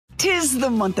'Tis the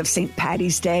month of St.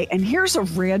 Paddy's Day, and here's a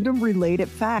random related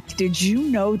fact. Did you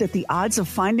know that the odds of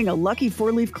finding a lucky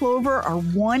four-leaf clover are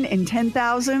 1 in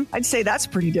 10,000? I'd say that's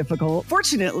pretty difficult.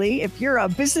 Fortunately, if you're a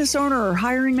business owner or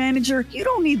hiring manager, you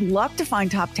don't need luck to find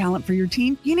top talent for your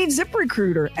team. You need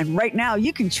ZipRecruiter, and right now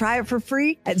you can try it for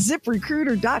free at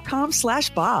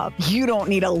ZipRecruiter.com/Bob. You don't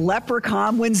need a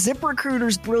leprechaun when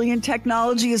ZipRecruiter's brilliant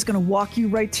technology is going to walk you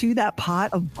right to that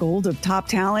pot of gold of top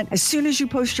talent. As soon as you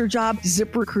post your job,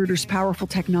 ZipRecruiter's powerful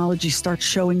technology starts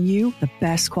showing you the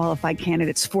best qualified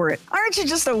candidates for it. Aren't you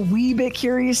just a wee bit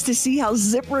curious to see how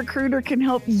ZipRecruiter can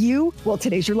help you? Well,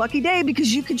 today's your lucky day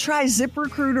because you can try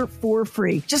ZipRecruiter for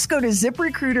free. Just go to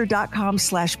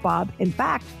ZipRecruiter.com/Bob. In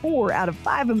fact, 4 out of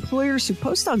 5 employers who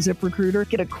post on ZipRecruiter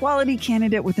get a quality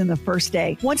candidate within the first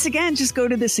day. Once again, just go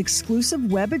to this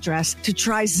exclusive web address to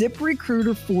try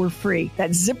ZipRecruiter for free.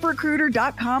 That's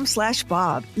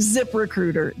ZipRecruiter.com/Bob.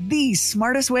 ZipRecruiter, the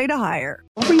smartest way to hire.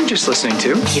 What were you just listening to?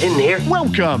 You didn't hear?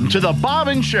 Welcome to the Bob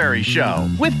and Sherry Show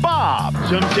with Bob.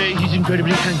 Some say he's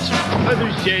incredibly handsome.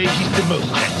 Others say he's the most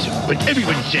handsome. But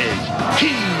everyone says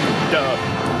he's the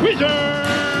wizard.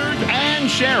 And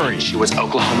Sherry. She was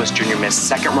Oklahoma's junior miss,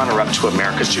 second runner-up to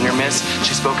America's junior miss.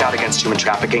 She spoke out against human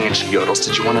trafficking and she yodels.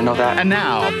 Did you want to know that? And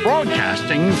now,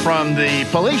 broadcasting from the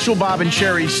palatial Bob and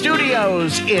Sherry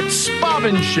studios, it's Bob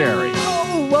and Sherry.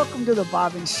 Oh, welcome to the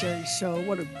Bob and Sherry Show.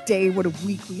 What a day, what a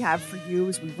week we have for you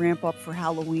as we ramp up for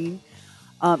Halloween.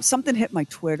 Something hit my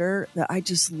Twitter that I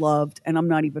just loved, and I'm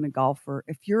not even a golfer.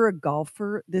 If you're a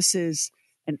golfer, this is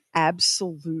an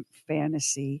absolute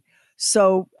fantasy.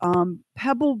 So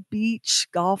Pebble Beach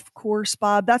Golf Course,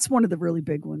 Bob, that's one of the really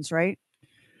big ones, right?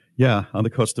 Yeah, on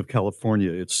the coast of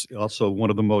California. It's also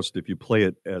one of the most, if you play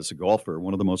it as a golfer,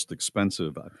 one of the most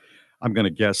expensive. I'm going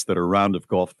to guess that a round of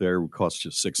golf there would cost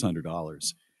you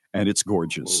 $600. And it's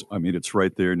gorgeous. Whoa. I mean, it's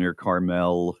right there near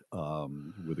Carmel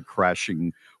with the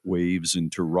crashing waves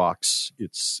into rocks.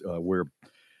 It's where,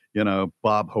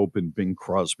 Bob Hope and Bing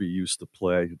Crosby used to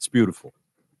play. It's beautiful.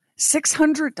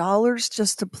 $600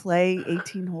 just to play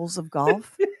 18 holes of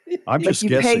golf? I'm just you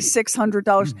guessing. pay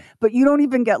 $600, but you don't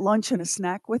even get lunch and a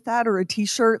snack with that or a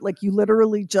T-shirt. Like you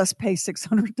literally just pay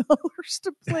 $600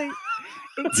 to play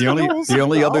 18 holes the of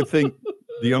only golf.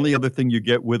 other thing you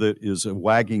get with it is a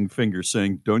wagging finger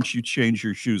saying, "Don't you change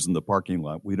your shoes in the parking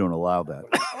lot. We don't allow that."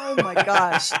 Oh my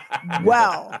gosh.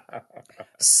 Wow.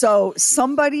 So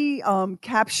somebody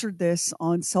captured this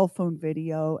on cell phone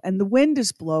video and the wind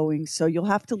is blowing, so you'll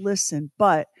have to listen.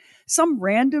 But some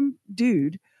random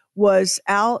dude was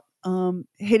out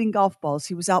hitting golf balls.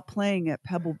 He was out playing at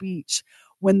Pebble Beach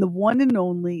when the one and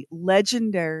only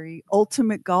legendary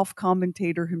ultimate golf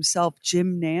commentator himself,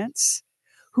 Jim Nantz,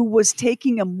 who was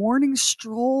taking a morning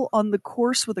stroll on the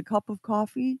course with a cup of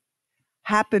coffee,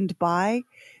 happened by.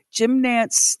 Jim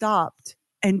Nantz stopped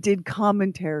and did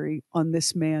commentary on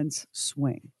this man's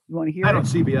swing. You want to hear it? On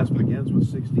CBS begins with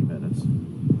 60 Minutes,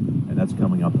 and that's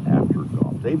coming up after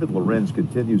golf. David Lorenz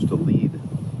continues to lead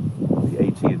the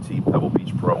AT&T Pebble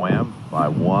Beach Pro-Am by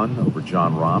 1 over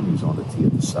John Rahm. He's on the tee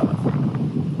at the 7th.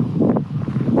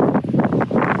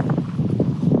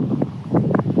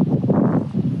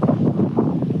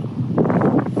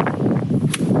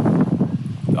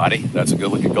 Dottie, that's a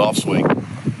good-looking golf swing.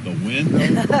 The wind,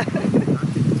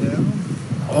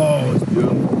 oh, it's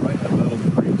beautiful. Right in the middle of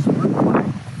the green. Smart play.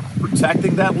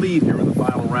 Protecting that lead here in the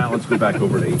final round. Let's go back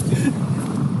over to 18.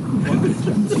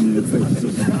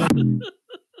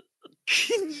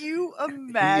 Can you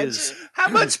imagine? How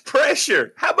much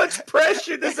pressure? How much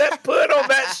pressure does that put on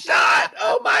that shot?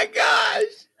 Oh my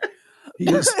gosh! He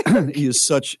is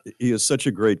such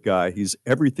a great guy. He's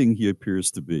everything he appears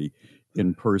to be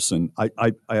in person.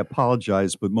 I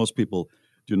apologize, but most people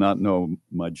do not know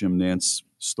my Jim Nantz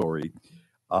story.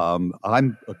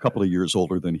 I'm a couple of years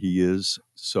older than he is,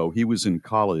 so he was in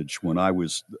college when I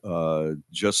was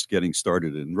just getting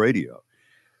started in radio,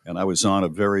 and I was on a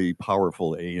very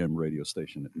powerful AM radio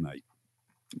station at night,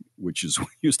 which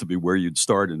used to be where you'd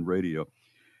start in radio.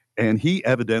 And he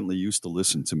evidently used to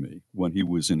listen to me when he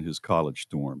was in his college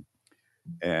dorm.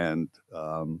 And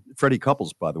Freddie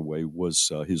Couples, by the way,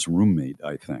 was his roommate,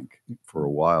 I think, for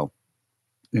a while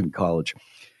in college.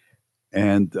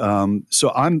 And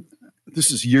so this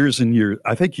is years and years.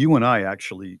 I think you and I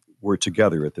actually were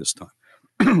together at this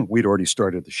time. We'd already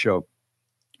started the show.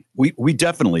 We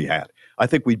definitely had. I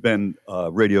think we'd been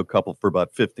a radio couple for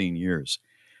about 15 years.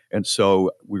 And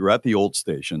so we were at the old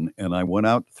station, and I went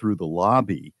out through the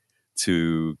lobby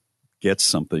to get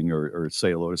something or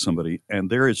say hello to somebody. And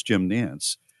there is Jim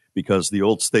Nantz, because the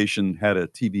old station had a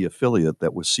TV affiliate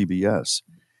that was CBS.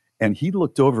 And he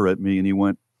looked over at me and he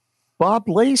went, "Bob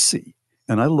Lacey."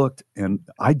 And I looked, and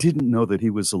I didn't know that he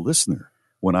was a listener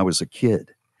when I was a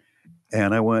kid.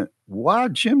 And I went, wow,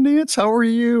 Jim Nance, how are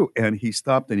you? And he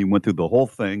stopped and he went through the whole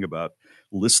thing about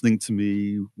listening to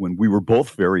me when we were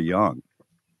both very young.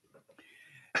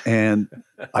 And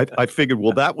I figured,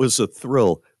 well, that was a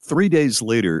thrill. 3 days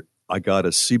later, I got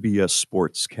a CBS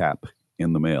Sports cap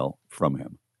in the mail from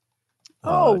him.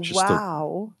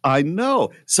 Wow. I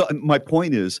know. So my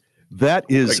point is, that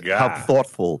is how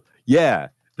thoughtful. Yeah,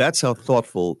 that's how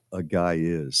thoughtful a guy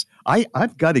is.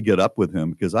 I've got to get up with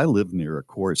him because I live near a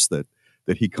course that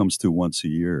he comes to once a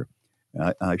year.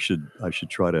 I should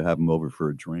try to have him over for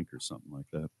a drink or something like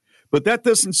that. But that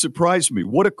doesn't surprise me.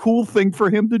 What a cool thing for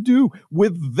him to do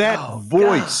with that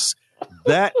voice,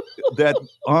 that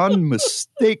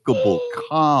unmistakable,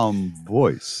 calm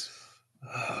voice.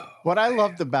 What I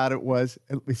loved about it was,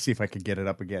 let me see if I can get it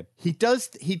up again. He does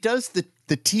the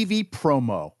TV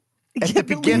promo at the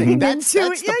beginning. That's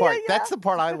the part. That's the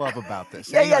part I love about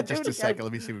this. Hang on just a second.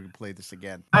 Let me see if we can play this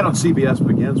again. Tonight on CBS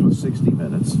begins with 60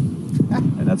 Minutes,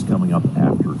 and that's coming up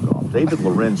after golf. David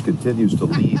Lorenz continues to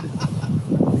lead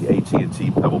the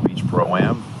AT&T Pebble Beach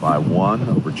Pro-Am by 1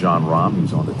 over John Rahm.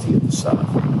 He's on the tee at the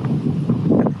 7th.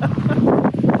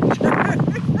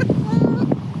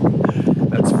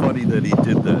 That's funny that he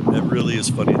did that. That really is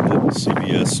funny that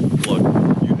CBS plug.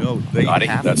 You know, they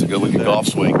have that's a good looking golf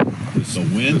swing. The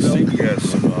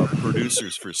CBS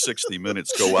producers for 60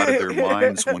 Minutes go out of their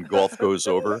minds when golf goes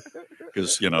over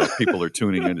because people are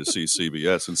tuning in to see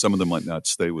CBS, and some of them might not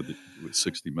stay with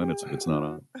 60 Minutes if it's not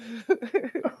on.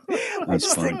 I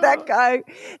just think that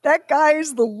guy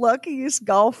is the luckiest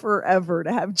golfer ever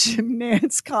to have Jim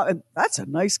Nance comment. That's a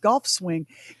nice golf swing.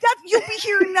 You'll be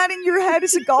hearing that in your head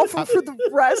as a golfer for the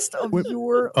rest of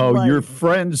your life. Your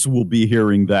friends will be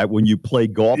hearing that when you play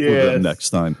golf with them next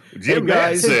time. Jim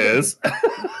Nance says,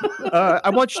 I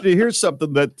want you to hear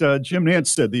something that Jim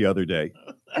Nance said the other day.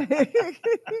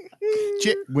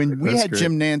 When we had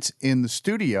Jim Nance in the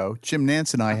studio, Jim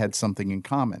Nance and I had something in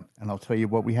common. And I'll tell you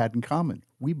what we had in common.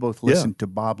 We both listened to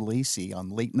Bob Lacey on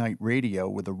late night radio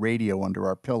with a radio under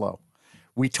our pillow.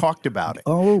 We talked about it.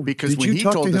 Because when he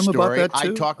told the story,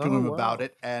 I talked to him about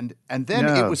it. And then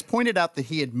it was pointed out that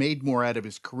he had made more out of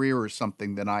his career or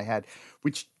something than I had,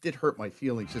 which did hurt my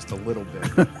feelings just a little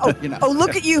bit.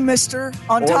 Look at you, mister,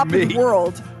 on top of the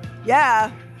world.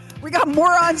 Yeah. We got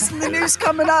morons in the news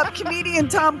coming up. Comedian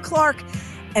Tom Clark.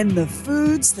 And the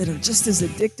foods that are just as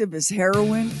addictive as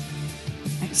heroin.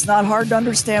 It's not hard to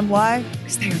understand why,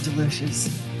 because they are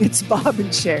delicious. It's Bob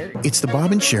and Sherry. It's the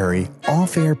Bob and Sherry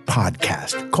off-air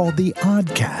podcast called The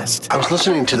Oddcast. I was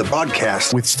listening to the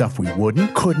podcast. With stuff we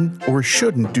wouldn't, couldn't, or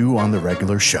shouldn't do on the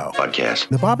regular show. Podcast.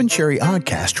 The Bob and Sherry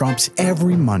Oddcast drops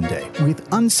every Monday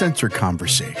with uncensored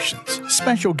conversations,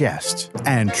 special guests,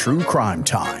 and true crime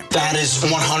time. That is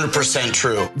 100%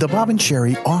 true. The Bob and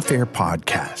Sherry off-air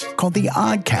podcast called The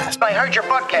Oddcast. I heard your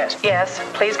podcast. Yes,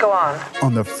 please go on.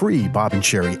 On the free Bob and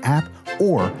Sherry app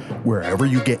or wherever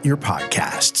you get your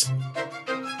podcasts.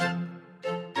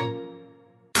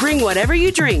 Bring whatever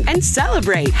you drink and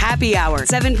celebrate Happy Hour,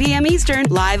 7 p.m. Eastern,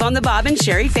 live on the Bob and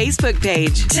Sherry Facebook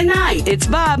page. Tonight, it's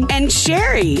Bob and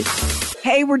Sherry.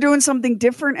 Hey, we're doing something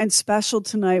different and special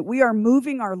tonight. We are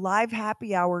moving our live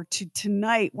happy hour to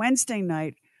tonight, Wednesday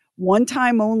night, one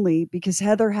time only, because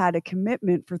Heather had a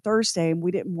commitment for Thursday and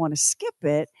we didn't want to skip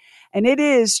it. And it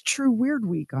is True Weird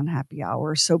Week on Happy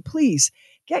Hour. So please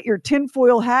get your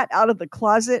tinfoil hat out of the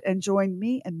closet and join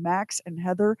me and Max and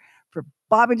Heather for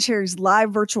Bob and Sherry's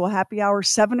live virtual happy hour,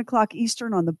 7 o'clock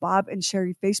Eastern on the Bob and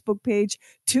Sherry Facebook page,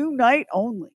 tonight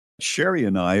only. Sherry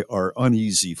and I are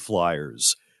uneasy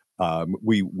flyers.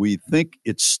 We think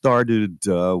it started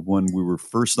when we were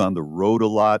first on the road a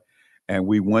lot, and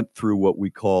we went through what we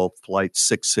call Flight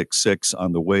 666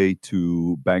 on the way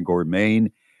to Bangor,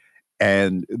 Maine.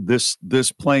 And this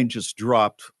plane just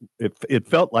dropped. It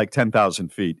felt like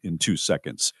 10,000 feet in 2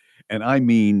 seconds. And I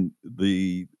mean,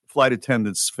 the flight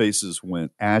attendants' faces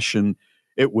went ashen.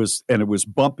 It was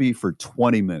bumpy for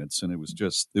 20 minutes. And it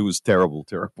was terrible,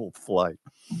 terrible flight.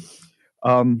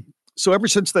 So ever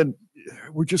since then,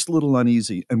 we're just a little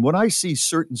uneasy. And when I see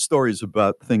certain stories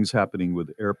about things happening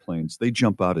with airplanes, they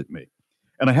jump out at me.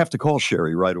 And I have to call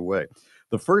Sherry right away.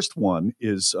 The first one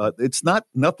is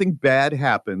nothing bad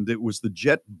happened. It was the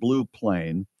JetBlue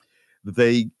plane.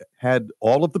 They had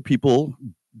all of the people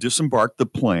disembark the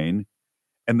plane,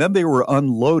 and then they were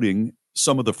unloading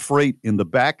some of the freight in the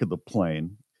back of the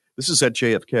plane. This is at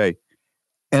JFK.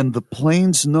 And the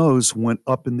plane's nose went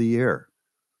up in the air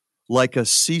like a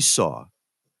seesaw.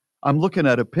 I'm looking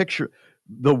at a picture.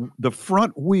 The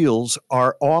front wheels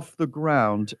are off the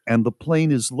ground and the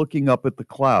plane is looking up at the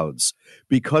clouds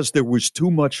because there was too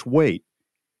much weight.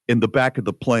 in the back of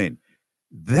the plane.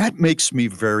 That makes me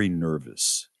very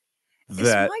nervous.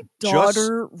 That is my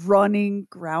daughter running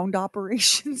ground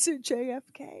operations at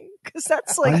JFK? Because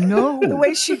that's like I know. the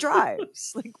way she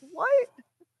drives. Like, what?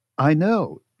 I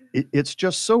know. It's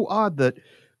just so odd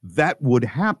that would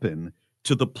happen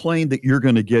to the plane that you're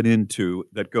going to get into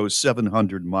that goes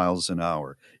 700 miles an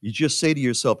hour. You just say to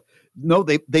yourself, no,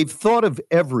 they've thought of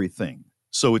everything,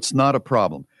 so it's not a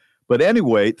problem. But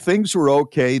anyway, things were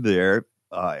okay there.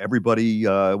 Everybody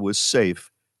was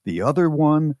safe. The other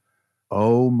one,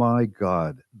 oh my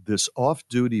God, this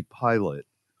off-duty pilot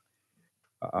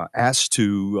asked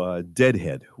to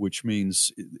deadhead, which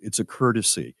means it's a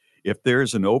courtesy. If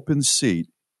there's an open seat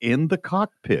in the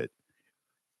cockpit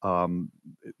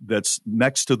that's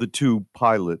next to the two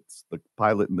pilots, the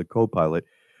pilot and the co-pilot,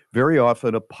 very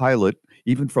often a pilot,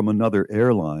 even from another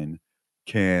airline,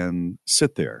 can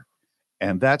sit there.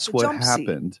 And that's what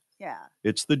happened. Yeah.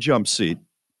 It's the jump seat.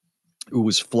 It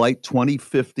was Flight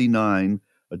 2059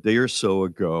 a day or so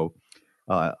ago,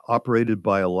 operated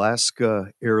by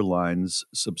Alaska Airlines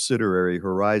subsidiary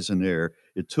Horizon Air.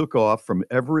 It took off from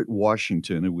Everett,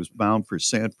 Washington. It was bound for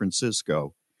San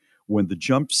Francisco when the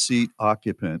jump seat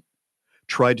occupant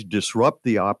tried to disrupt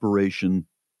the operation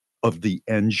of the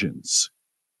engines.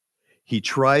 He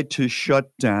tried to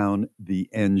shut down the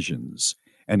engines,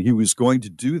 and he was going to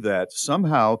do that.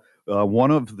 Somehow,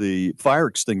 one of the fire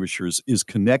extinguishers is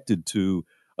connected to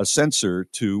a sensor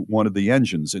to one of the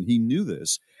engines, and he knew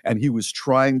this, and he was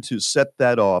trying to set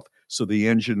that off so the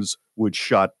engines would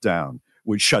shut down.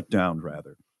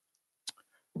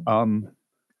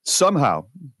 Somehow,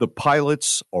 the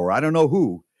pilots, or I don't know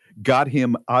who, got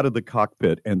him out of the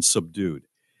cockpit and subdued.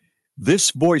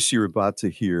 This voice you're about to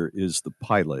hear is the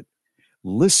pilot.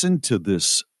 Listen to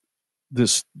this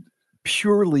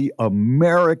purely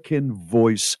American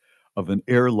voice of an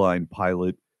airline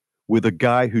pilot with a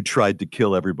guy who tried to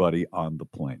kill everybody on the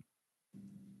plane.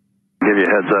 Give you a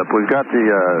heads up. We've got the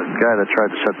guy that tried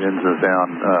to shut the engines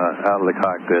down out of the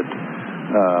cockpit,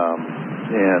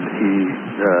 and he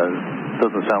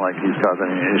doesn't sound like he's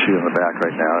causing any issue in the back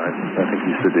right now. I think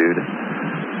he's subdued.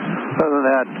 Other than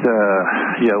that,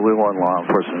 we want law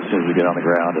enforcement as soon as we get on the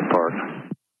ground and park.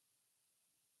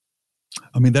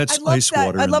 I mean, that's ice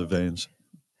water in the veins.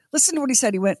 Listen to what he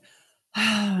said. He went,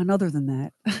 and other than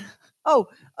that,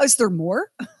 is there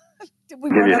more? Give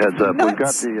you a heads up. We've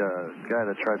got the guy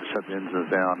that tried to shut the engines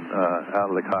down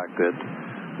out of the cockpit,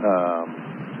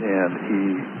 and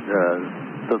he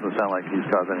doesn't sound like he's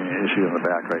causing any issue in the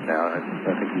back right now. I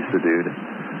think he's subdued.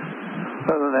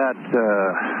 Other than that,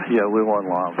 we want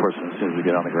law enforcement as soon as we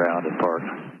get on the ground and park.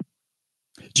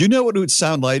 Do you know what it would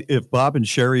sound like if Bob and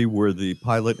Sherry were the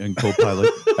pilot and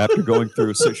co-pilot after going through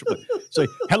a situation? Say,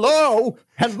 hello,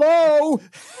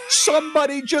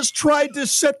 somebody just tried to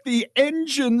set the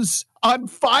engines on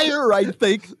fire, I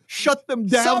think. Shut them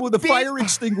down with a fire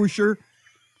extinguisher.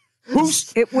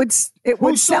 It would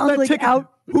sound like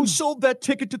out. Who sold that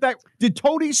ticket to that? Did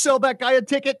Tony sell that guy a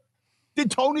ticket?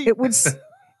 Did Tony?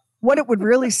 What it would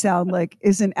really sound like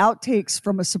is an outtakes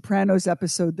from a Sopranos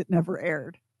episode that never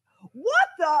aired. What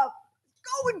the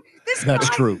going? That's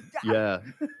true. Yeah.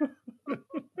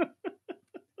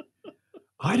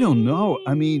 I don't know.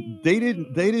 I mean, they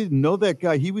didn't know that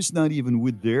guy. He was not even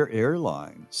with their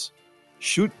airlines.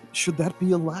 Should that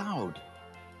be allowed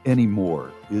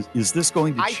anymore? Is this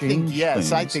going to change? I think yes.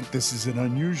 Things? I think this is an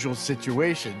unusual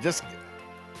situation. Just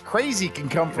crazy can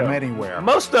come from anywhere.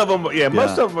 Most of them,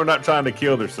 most of them are not trying to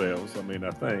kill themselves. I mean,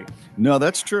 I think. No,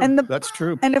 that's true. That's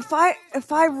true. And if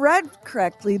I read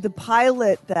correctly, the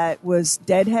pilot that was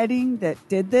deadheading that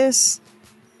did this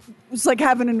was like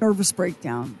having a nervous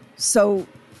breakdown. So,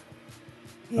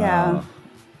 yeah.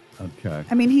 Okay.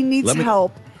 I mean, he needs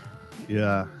help.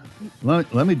 Yeah.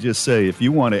 Let me just say, if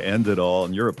you want to end it all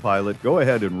and you're a pilot, go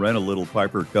ahead and rent a little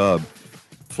Piper Cub.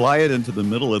 Fly it into the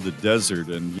middle of the desert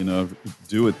and,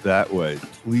 do it that way.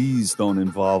 Please don't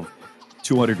involve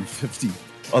 250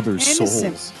 other innocent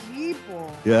souls.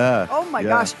 People. Yeah. Oh, my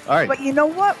gosh. All right. But you know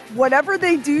what? Whatever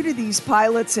they do to these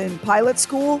pilots in pilot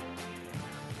school,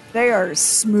 they are as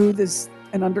smooth as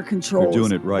and under control. They're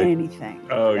doing it right. Anything.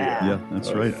 Oh, yeah. Yeah,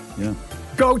 that's right. Yeah.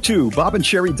 Go to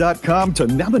bobandsherry.com to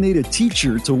nominate a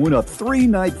teacher to win a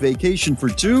 3-night vacation for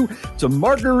 2 to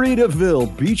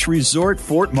Margaritaville Beach Resort,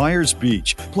 Fort Myers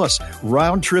Beach, plus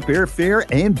round-trip airfare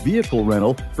and vehicle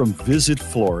rental from Visit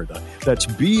Florida. That's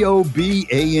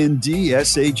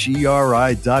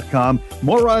BOBANDSHERI.com.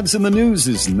 Morons in the News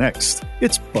is next.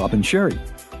 It's Bob and Sherry.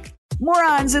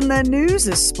 Morons in the News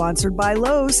is sponsored by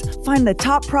Lowe's. Find the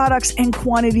top products and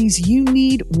quantities you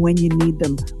need when you need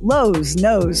them. Lowe's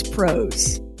knows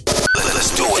pros.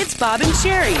 Let's do it. it's Bob and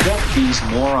Sherry. Get these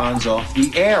morons off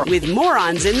the air. With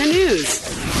morons in the news.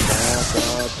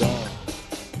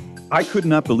 I could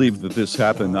not believe that this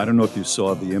happened. I don't know if you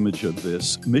saw the image of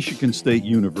this. Michigan State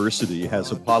University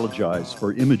has apologized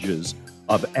for images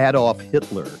of Adolf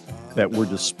Hitler that were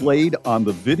displayed on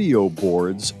the video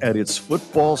boards at its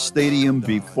football stadium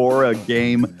before a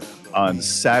game on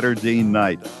Saturday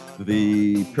night.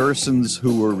 The persons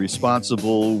who were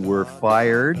responsible were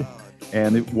fired,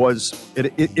 and it was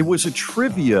a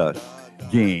trivia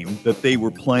game that they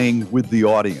were playing with the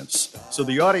audience. So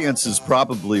the audience is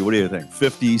probably, what do you think,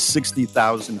 50,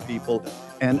 60,000 people.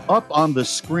 And up on the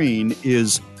screen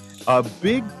is a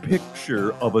big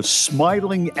picture of a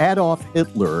smiling Adolf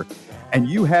Hitler, and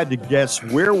you had to guess,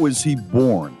 where was he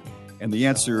born? And the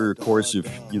answer, of course, if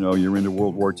you're into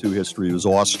World War II history, was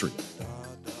Austria.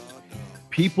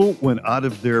 People went out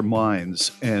of their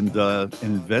minds, and an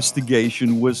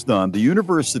investigation was done. The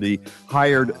university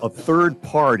hired a third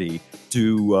party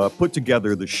to put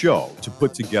together the show, to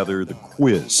put together the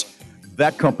quiz.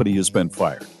 That company has been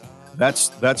fired.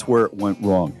 That's where it went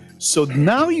wrong. So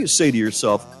now you say to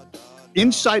yourself,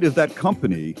 inside of that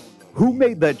company, who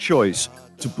made that choice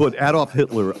to put Adolf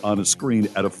Hitler on a screen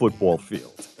at a football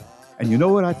field? And you know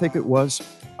what I think it was?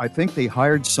 I think they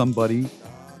hired somebody,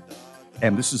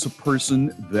 and this is a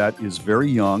person that is very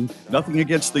young. Nothing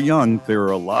against the young. There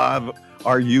are a lot of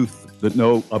our youth that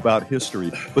know about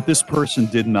history, but this person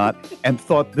did not, and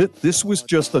thought that this was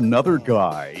just another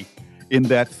guy in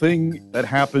that thing that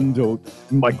happened in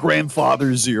my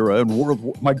grandfather's era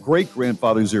and my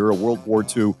great-grandfather's era, World War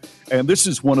II, and this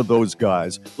is one of those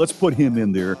guys. Let's put him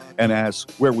in there and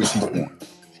ask, where was he born?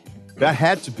 That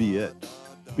had to be it,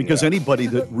 because anybody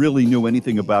that really knew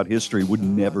anything about history would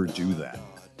never do that.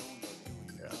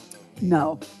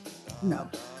 No.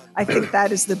 I think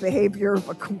that is the behavior of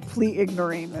a complete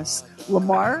ignoramus.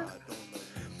 Lamar?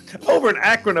 Over in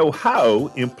Akron, Ohio,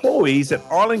 employees at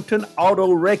Arlington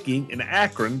Auto Wrecking in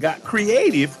Akron got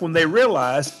creative when they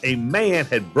realized a man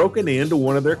had broken into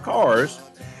one of their cars,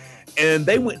 and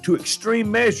they went to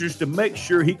extreme measures to make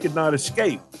sure he could not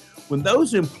escape. When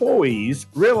those employees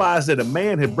realized that a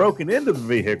man had broken into the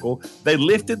vehicle, they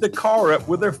lifted the car up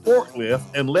with their forklift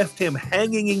and left him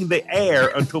hanging in the air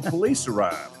until police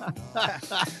arrived.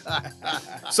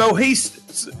 So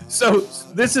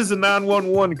this is a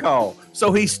 911 call.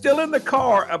 So he's still in the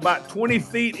car about 20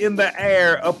 feet in the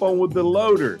air up on with the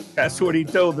loader. That's what he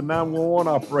told the 911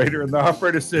 operator. And the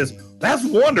operator says, "That's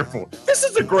wonderful. This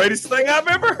is the greatest thing I've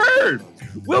ever heard.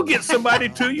 We'll get somebody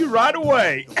to you right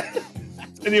away."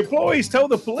 And the employees told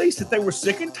the police that they were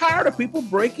sick and tired of people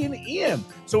breaking in.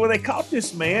 So when they caught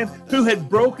this man who had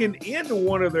broken into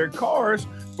one of their cars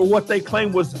for what they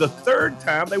claimed was the third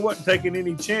time, they wasn't taking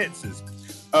any chances.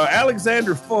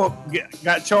 Alexander Funk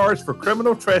got charged for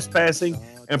criminal trespassing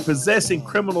and possessing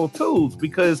criminal tools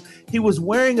because he was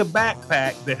wearing a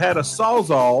backpack that had a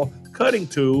Sawzall cutting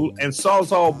tool and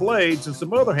Sawzall blades and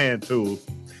some other hand tools.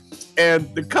 And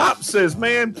the cop says,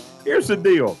 "Man, here's the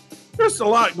deal. There's a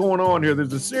lot going on here.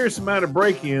 There's a serious amount of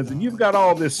break-ins, and you've got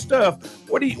all this stuff.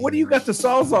 What do you got the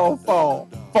Sawzall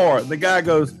for?" And the guy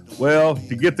goes, "Well,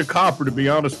 to get the copper, to be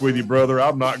honest with you, brother,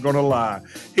 I'm not going to lie.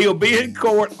 He'll be in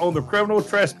court on the criminal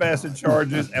trespassing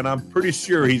charges, and I'm pretty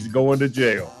sure he's going to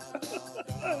jail."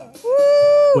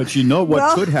 But you know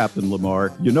what could happen,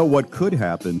 Lamar? You know what could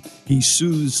happen? He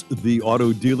sues the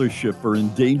auto dealership for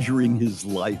endangering his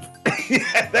life.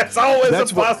 Yeah, that's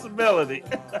always a possibility.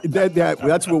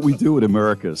 That's what we do in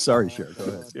America. Sorry, Sherry. Go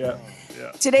ahead.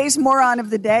 Yeah. Today's moron of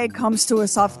the day comes to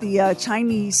us off the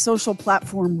Chinese social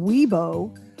platform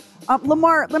Weibo.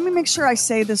 Lamar, let me make sure I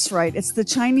say this right. It's the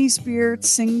Chinese beer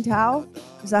Tsingtao.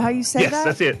 Is that how you say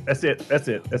that? Yes,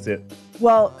 that's it.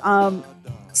 Well,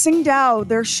 Tsingtao,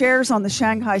 their shares on the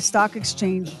Shanghai Stock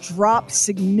Exchange dropped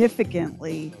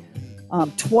significantly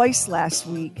twice last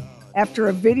week after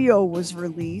a video was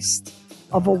released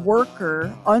of a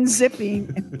worker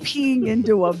unzipping and peeing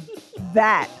into a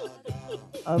vat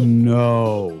of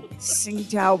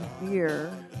Tsingtao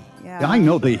beer. Yeah. I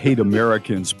know they hate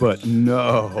Americans, but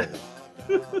no.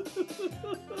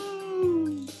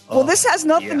 Well, this has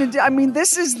nothing to do. I mean,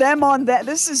 this is them on that.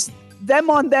 This is them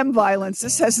on them violence.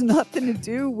 This has nothing to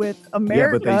do with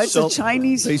America. Yeah, but it's a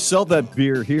Chinese. They sell that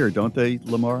beer here, don't they,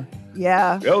 Lamar?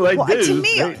 Yeah. Oh, they do. To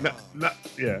me,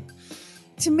 yeah.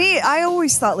 To me, I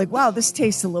always thought like, wow, this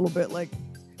tastes a little bit like.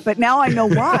 But now I know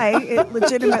why it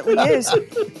legitimately is.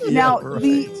 Now,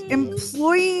 the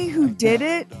employee who did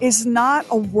it is not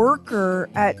a worker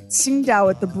at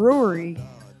Tsingtao at the brewery,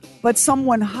 but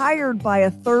someone hired by a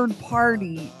third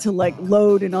party to like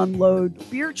load and unload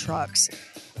beer trucks.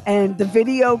 And the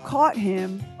video caught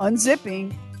him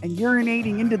unzipping, and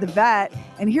urinating into the vat.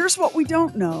 And here's what we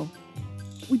don't know.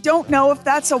 We don't know if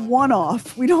that's a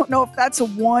one-off. We don't know if that's a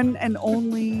one and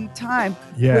only time,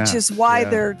 which is why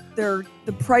the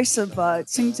price of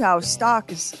Tsingtao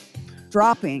stock is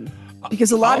dropping,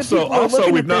 because a lot of people are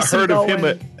looking at this and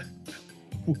going,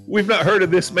 we've not heard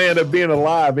of this man of being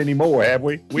alive anymore, have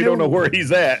we? We don't know where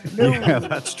he's at. Yeah,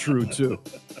 that's true too.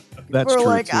 That's we're true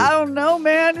like, too. I don't know,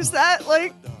 man. Is that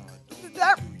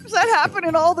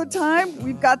happening all the time?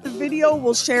 We've got the video.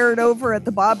 We'll share it over at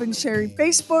the Bob and Sherry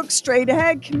Facebook. Straight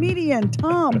ahead, comedian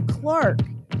Tom Clark.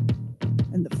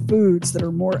 And the foods that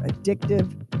are more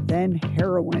addictive than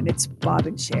heroin. It's Bob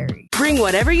and Sherry. Bring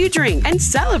whatever you drink and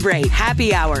celebrate.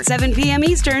 Happy Hour, 7 p.m.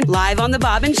 Eastern, live on the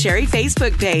Bob and Sherry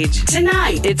Facebook page.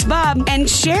 Tonight, it's Bob and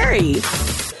Sherry.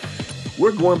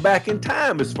 We're going back in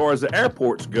time as far as the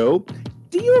airports go.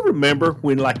 Do you remember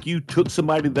when, like, you took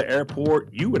somebody to the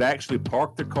airport, you would actually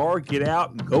park the car, get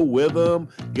out and go with them,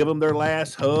 give them their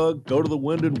last hug, go to the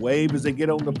window and wave as they get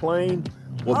on the plane?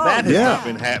 Well, that has not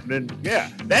been happening. Yeah,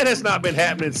 that has not been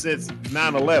happening since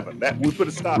 9/11. That we put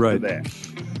a stop to that.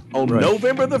 On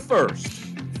November the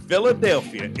 1st,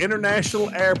 Philadelphia International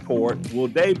Airport will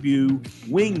debut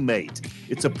Wingmate.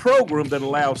 It's a program that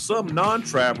allows some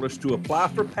non-travelers to apply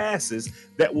for passes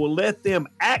that will let them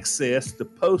access the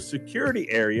post-security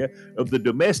area of the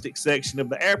domestic section of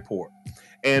the airport.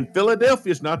 And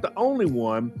Philadelphia is not the only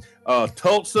one.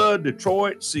 Tulsa,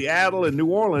 Detroit, Seattle, and New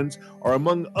Orleans are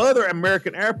among other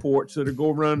American airports that are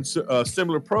going to run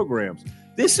similar programs.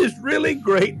 This is really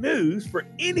great news for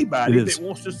anybody that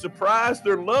wants to surprise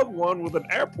their loved one with an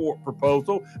airport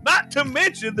proposal, not to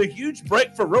mention the huge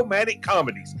break for romantic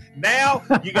comedies. Now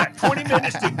you got 20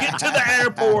 minutes to get to the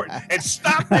airport and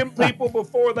stop them people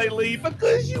before they leave,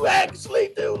 because you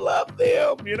actually do love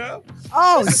them, you know?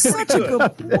 Oh, such a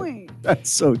good point.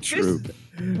 That's so true.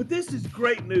 But this is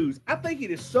great news. I think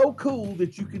it is so cool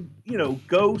that you can,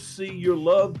 go see your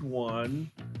loved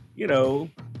one,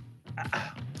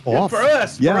 off. For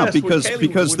us,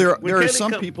 because there are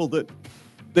some people that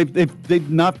they've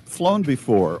not flown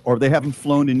before, or they haven't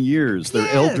flown in years. They're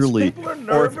elderly,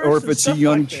 or if it's a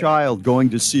young child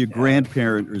going to see a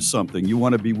grandparent or something, you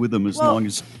want to be with them as long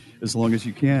as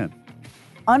you can.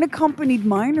 Unaccompanied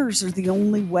minors are the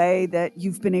only way that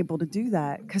you've been able to do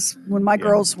that. Because when my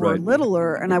girls were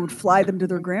littler and I would fly them to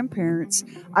their grandparents,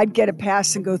 I'd get a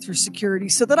pass and go through security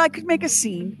so that I could make a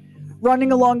scene,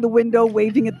 running along the window,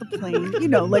 waving at the plane,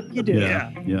 like you do. Yeah.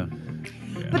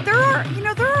 But there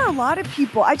are a lot of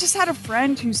people. I just had a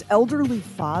friend whose elderly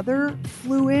father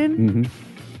flew in,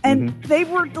 and they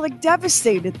were like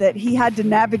devastated that he had to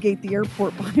navigate the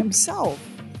airport by himself.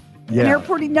 An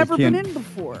airport he'd never been in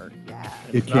before. Yeah.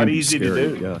 It's not easy to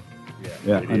do.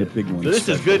 Yeah, and a big one. So this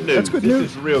is good news. That's good news.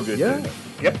 This is real good news.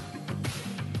 Yep.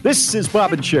 This is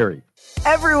Bob and Sherry.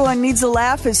 Everyone Needs a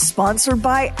Laugh is sponsored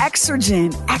by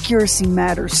Exergen. Accuracy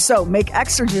matters, so make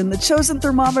Exergen the chosen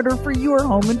thermometer for your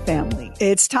home and family.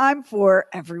 It's time for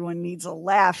Everyone Needs a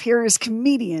Laugh. Here is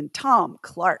comedian Tom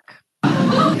Clark.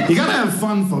 You gotta have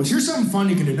fun, folks. Here's something fun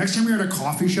you can do. Next time you're at a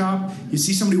coffee shop, you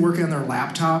see somebody working on their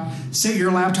laptop, set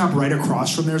your laptop right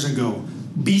across from theirs and go,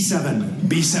 B7.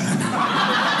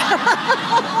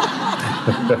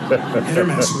 Hit or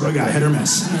miss. What do we got? Hit or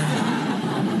miss.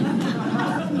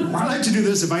 I like to do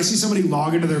this. If I see somebody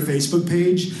log into their Facebook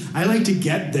page, I like to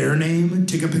get their name,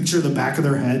 take a picture of the back of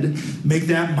their head, make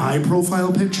that my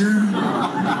profile picture,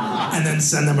 and then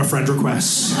send them a friend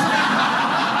request.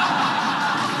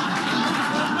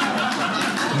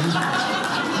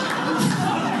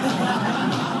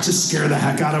 Just scare the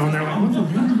heck out of them. They're like, what the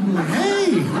heck?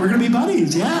 Hey, we're going to be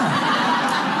buddies, yeah.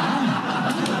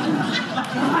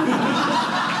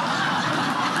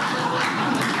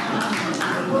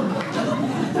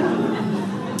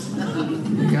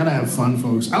 You gotta have fun,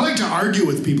 folks. I like to argue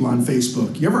with people on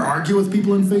Facebook. You ever argue with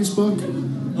people on Facebook?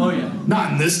 Oh, yeah.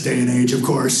 Not in this day and age, of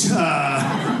course. No,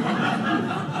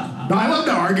 I love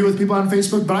to argue with people on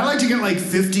Facebook, but I like to get like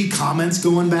 50 comments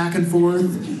going back and forth,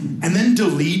 and then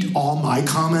delete all my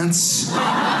comments.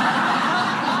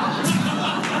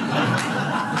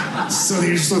 So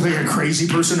they just look like a crazy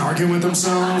person arguing with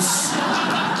themselves.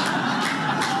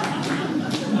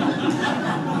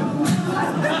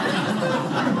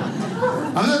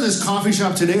 I was at this coffee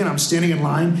shop today and I'm standing in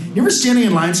line. You ever standing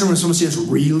in line somewhere someone stands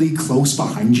really close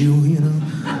behind you, You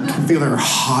can feel their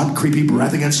hot, creepy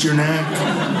breath against your neck.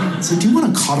 It's like, do you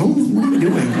want to cuddle? What are you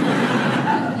doing?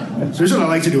 So here's what I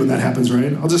like to do when that happens,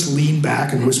 right? I'll just lean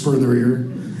back and whisper in their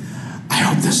ear, I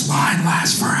hope this line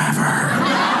lasts forever.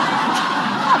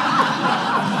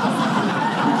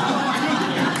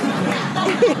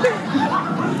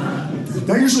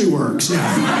 That usually works, yeah.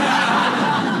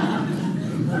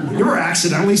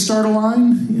 accidentally start a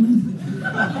line, you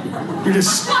know? You're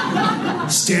just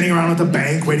standing around at the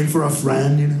bank waiting for a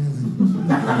friend, you know?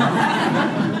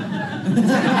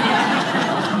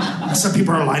 Some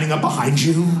people are lining up behind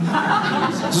you.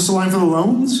 Is this a line for the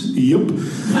loans? Yep.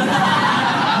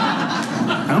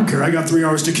 I don't care, I got 3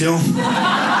 hours to kill.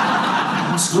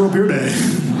 Screw up your day.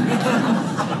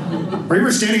 Are you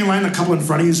ever standing in line and a couple in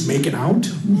front of you is making out?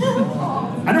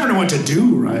 I never know what to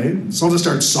do, right? So I'll just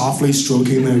start softly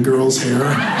stroking the girl's hair.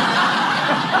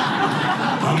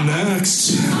 I'm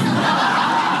next.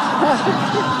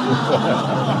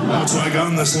 That's why I got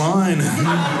on this line.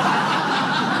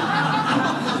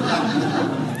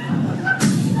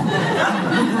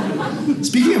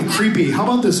 Speaking of creepy, how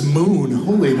about this moon?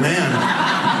 Holy man.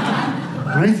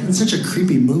 Right? It's such a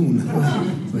creepy moon.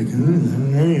 It's like,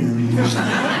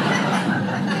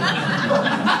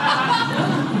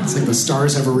 it's like the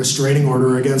stars have a restraining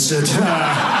order against it.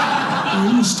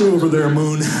 Stay over there,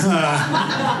 moon.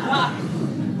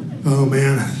 Oh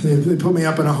man, they put me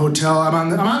up in a hotel. I'm on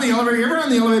the elevator. You ever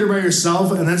on the elevator by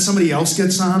yourself and then somebody else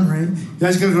gets on, right? You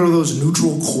guys gotta go to those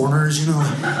neutral corners, you know,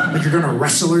 like you're gonna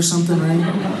wrestle or something, right?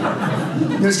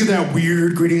 You guys get that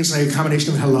weird greeting. It's like a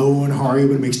combination of hello and how are you,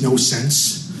 but it makes no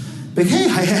sense. Like, hey,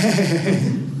 hi, hey.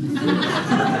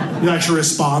 You actually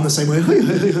respond the same way.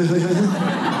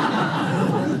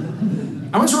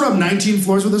 I once rode up 19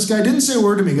 floors with this guy. Didn't say a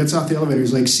word to me. Gets off the elevator.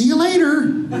 He's like, see you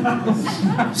later.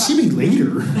 See me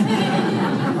later?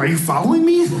 Are you following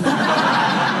me?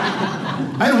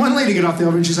 I had one lady get off the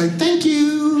elevator and she's like, thank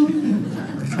you.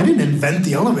 I didn't invent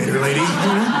the elevator, lady.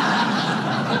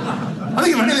 I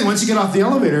think if anything, once you get off the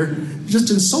elevator, you just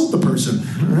insult the person,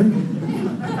 right?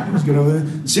 Just get over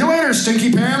there. See you later,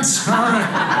 stinky pants. All right.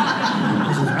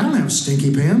 I don't have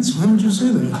stinky pants. Why would you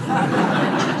say that?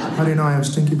 How do you know I have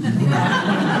stinky pants?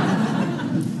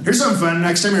 Here's something fun.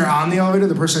 Next time you're on the elevator,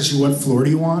 the person asks you, what floor do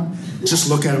you want? Just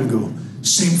look at them and go,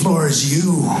 same floor as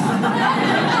you.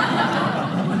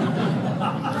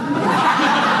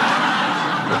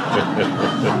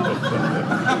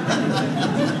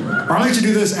 I like to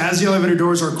do this as the elevator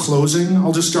doors are closing.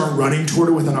 I'll just start running toward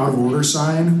it with an out of order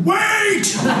sign.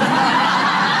 Wait!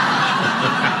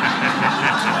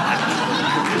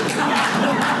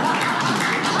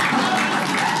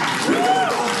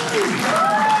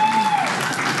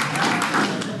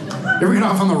 Ever get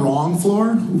off on the wrong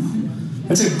floor?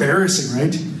 That's embarrassing,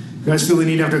 right? You guys feel the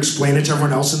need to have to explain it to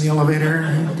everyone else in the elevator?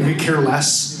 Do you care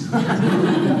less?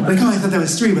 Like, oh, I thought that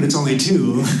was 3, but it's only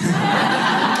 2.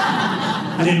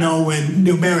 I didn't know when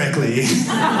numerically.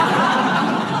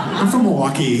 I'm from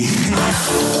Milwaukee.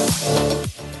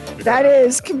 That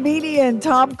is comedian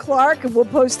Tom Clark, and we'll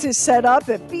post his setup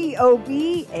at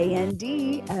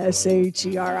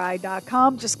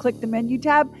BOBANDSHERI.com. Just click the menu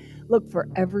tab. Look for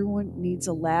Everyone Needs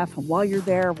a Laugh. And while you're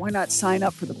there, why not sign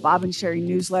up for the Bob and Sherry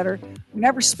newsletter? We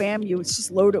never spam you. It's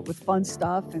just loaded with fun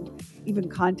stuff and even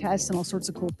contests and all sorts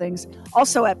of cool things.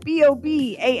 Also at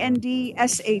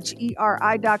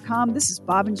BOBANDSHERI.com. This is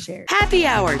Bob and Sherry. Happy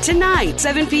Hour tonight,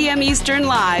 7 p.m. Eastern,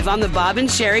 live on the Bob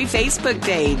and Sherry Facebook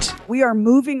page. We are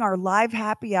moving our live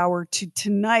happy hour to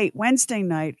tonight, Wednesday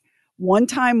night, one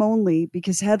time only,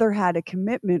 because Heather had a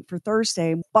commitment for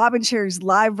Thursday. Bob and Sherry's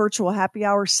live virtual happy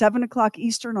hour, 7 o'clock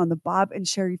Eastern on the Bob and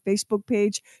Sherry Facebook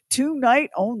page, tonight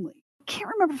only. I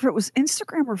can't remember if it was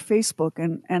Instagram or Facebook,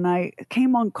 and I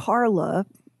came on Carla,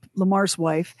 Lamar's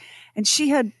wife, and she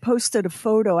had posted a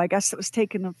photo, I guess it was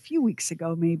taken a few weeks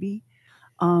ago maybe,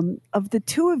 of the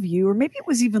two of you, or maybe it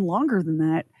was even longer than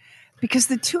that, because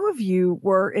the two of you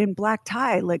were in black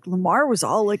tie. Like Lamar was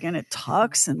all like in a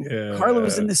tux, and Carla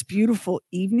was in this beautiful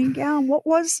evening gown. What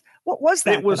was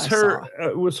that? It was her.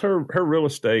 It was her real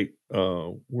estate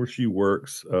where she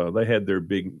works. They had their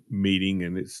big meeting,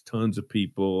 and it's tons of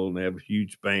people, and they have a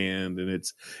huge band, and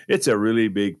it's a really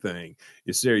big thing.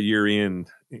 It's their year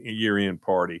end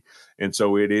party, and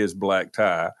so it is black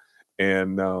tie.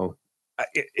 And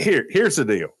here's the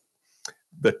deal.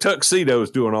 The tuxedo is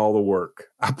doing all the work.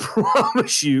 I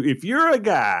promise you, if you're a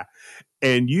guy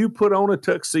and you put on a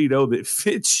tuxedo that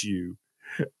fits you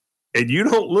and you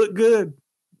don't look good,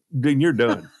 then you're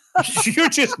done. You're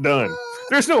just done.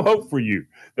 There's no hope for you.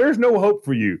 There's no hope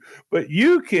for you. But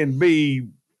you can be,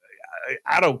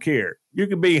 I don't care. You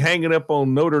can be hanging up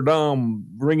on Notre Dame,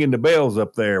 ringing the bells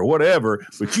up there, whatever.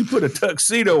 But you put a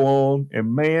tuxedo on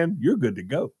and man, you're good to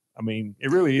go. I mean, it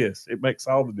really is. It makes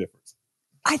all the difference.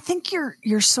 I think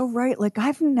you're so right. Like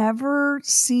I've never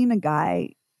seen a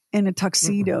guy in a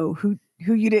tuxedo who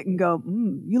you didn't go,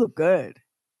 you look good.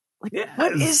 Like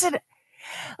what is it?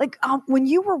 Like when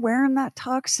you were wearing that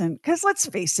tux, and because let's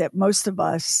face it, most of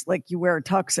us, like, you wear a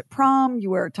tux at prom, you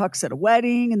wear a tux at a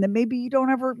wedding, and then maybe you don't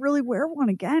ever really wear one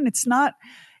again. It's not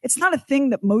a thing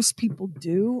that most people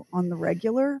do on the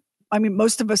regular. I mean,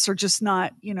 most of us are just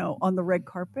not, on the red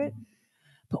carpet.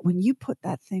 But when you put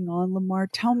that thing on, Lamar,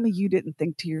 tell me you didn't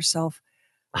think to yourself,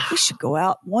 we should go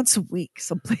out once a week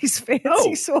someplace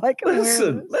fancy so I can wear this.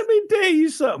 Let me tell you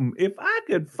something. If I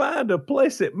could find a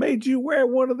place that made you wear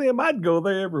one of them, I'd go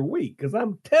there every week. Because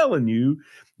I'm telling you,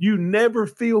 you never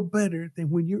feel better than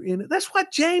when you're in it. That's why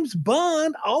James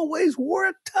Bond always wore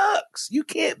a tux. You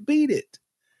can't beat it.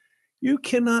 You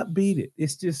cannot beat it.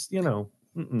 It's just, no,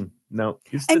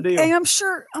 it's the deal. And I'm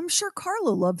sure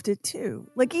Carla loved it too.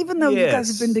 Like, even though you guys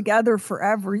have been together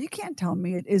forever, you can't tell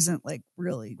me it isn't like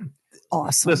really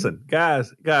awesome. Listen,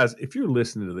 guys, if you're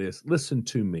listening to this, listen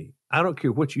to me. I don't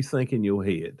care what you think in your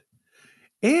head.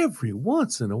 Every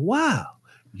once in a while,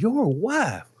 your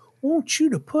wife wants you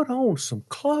to put on some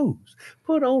clothes,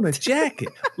 put on a jacket,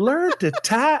 learn to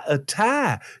tie a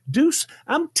tie.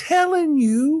 I'm telling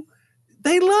you,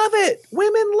 they love it.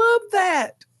 Women love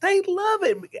that. They love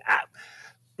it.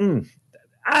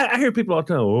 I hear people all the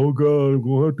time, oh, God, I'm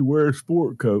going to have to wear a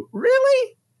sport coat.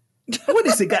 Really? What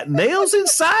is it, got nails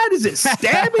inside? Is it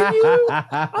stabbing you?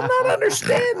 I'm not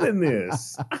understanding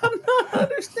this.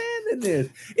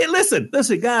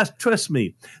 Listen, guys, trust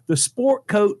me. The sport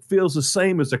coat feels the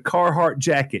same as a Carhartt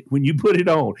jacket when you put it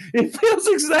on. It feels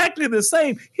exactly the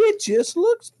same. It just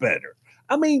looks better.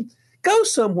 I mean, go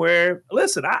somewhere.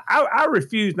 Listen, I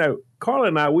refuse. Now, Carla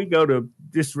and I, we go to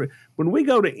when we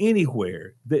go to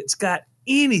anywhere that's got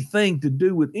anything to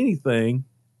do with anything,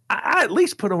 I at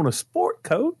least put on a sport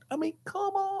coat. I mean,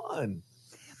 come on.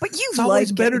 But it's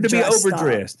always better to be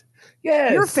overdressed.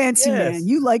 Yes, you're a fancy man.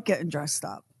 You like getting dressed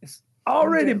up. It's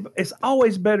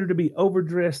always better to be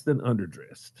overdressed than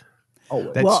underdressed.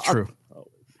 Always. That's true.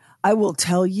 I will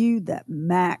tell you that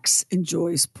Max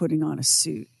enjoys putting on a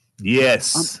suit.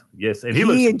 Yes, and he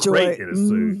looks great in a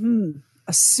suit. Mm-hmm,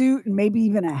 a suit and maybe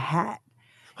even a hat.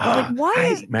 I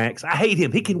hate Max. I hate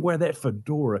him. He can wear that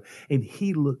fedora, and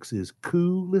he looks as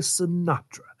cool as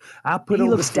Sinatra. I put on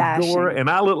the fedora, and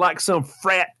I look like some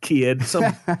frat kid.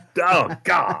 Oh,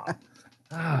 God.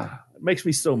 It makes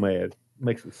me so mad.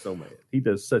 He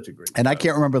does such a great job. And I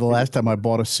can't remember the last time I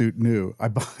bought a suit new. I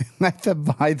have to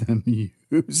buy them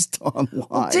used online.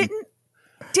 Well,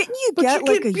 didn't you get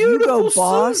like a Hugo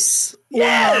Boss or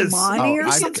Armani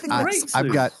or something?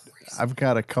 I've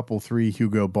got a couple, 3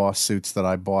 Hugo Boss suits that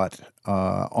I bought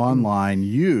online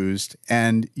used,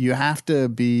 and you have to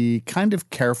be kind of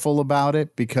careful about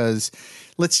it because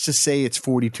let's just say it's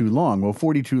 42 long. Well,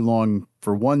 42 long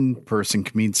for one person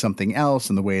can mean something else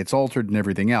and the way it's altered and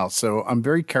everything else. So I'm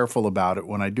very careful about it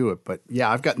when I do it. But yeah,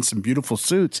 I've gotten some beautiful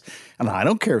suits, and I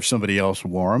don't care if somebody else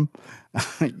wore them.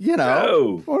 What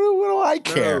do I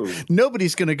care? No.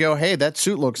 Nobody's going to go, hey, that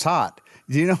suit looks hot.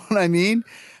 Do you know what I mean?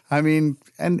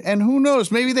 And who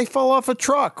knows? Maybe they fell off a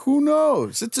truck. Who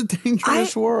knows? It's a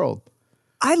dangerous world.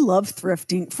 I love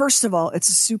thrifting. First of all, it's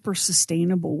a super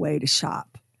sustainable way to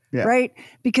shop, right?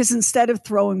 Because instead of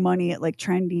throwing money at like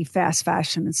trendy fast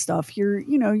fashion and stuff, you're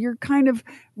kind of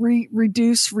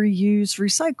reduce, reuse,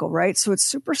 recycle, right? So it's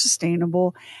super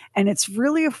sustainable and it's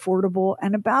really affordable.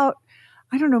 And about,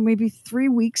 I don't know, maybe 3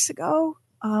 weeks ago,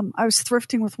 I was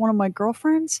thrifting with one of my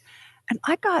girlfriends, and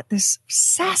I got this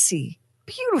sassy,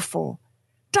 beautiful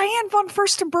Diane von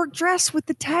Furstenberg dress with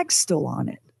the tag still on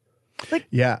it. Like,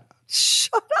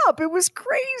 shut up. It was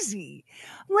crazy.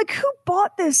 I'm like, who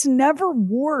bought this, never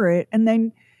wore it, and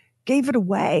then gave it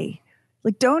away?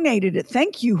 Like, donated it.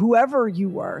 Thank you, whoever you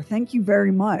were. Thank you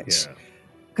very much.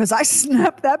 Because I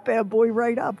snapped that bad boy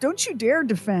right up. Don't you dare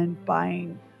defend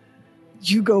buying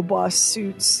Hugo Boss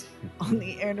suits on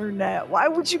the internet. Why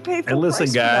would you pay full price for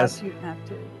that? You didn't have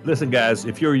to. Listen, guys,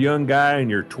 if you're a young guy in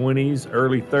your 20s,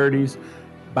 early 30s,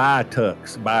 buy a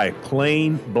tux. Buy a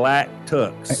plain black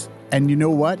tux. And you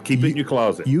know what? Keep it in your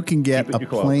closet. You can get a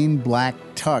plain black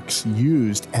tux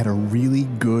used at a really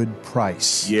good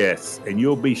price. Yes, and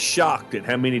you'll be shocked at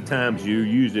how many times you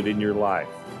use it in your life.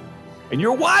 And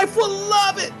your wife will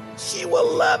love it. She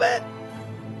will love it.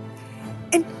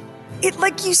 And it,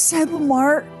 like you said,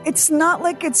 Lamar, it's not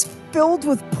like it's filled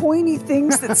with pointy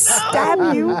things that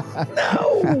stab you.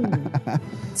 No.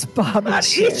 It's Bob not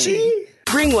itchy.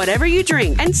 Bring whatever you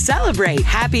drink and celebrate.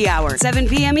 Happy Hour, 7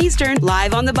 p.m. Eastern,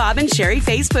 live on the Bob and Sherry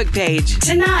Facebook page.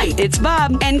 Tonight, it's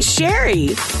Bob and Sherry.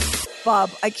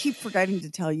 Bob, I keep forgetting to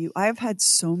tell you, I have had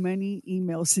so many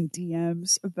emails and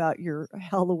DMs about your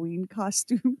Halloween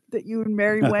costume that you and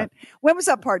Mary went. When was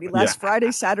that party? Last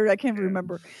Friday, Saturday? I can't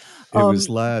remember. It was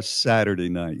last Saturday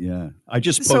night. Yeah. I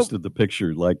just posted the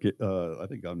picture I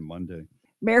think on Monday.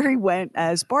 Mary went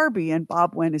as Barbie and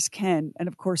Bob went as Ken. And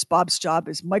of course, Bob's job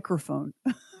is microphone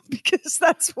because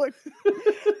that's what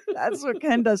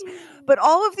Ken does. But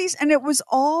all of these, and it was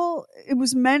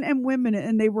men and women,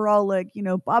 and they were all like,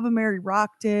 Bob and Mary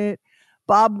rocked it.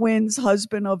 Bob wins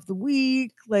husband of the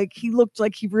week. Like, he looked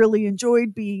like he really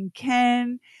enjoyed being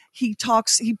Ken. He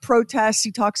protests,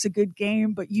 he talks a good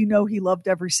game, but he loved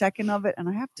every second of it. And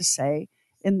I have to say,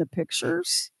 in the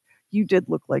pictures, you did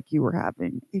look like you were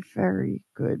having a very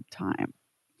good time.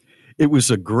 It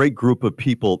was a great group of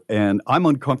people, and I'm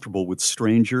uncomfortable with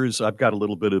strangers. I've got a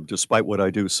little bit of, despite what I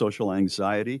do, social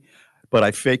anxiety, but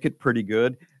I fake it pretty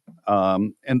good.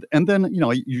 And then,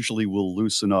 I usually will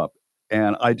loosen up.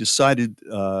 And I decided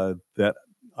that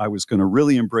I was going to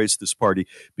really embrace this party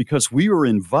because we were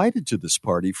invited to this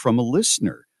party from a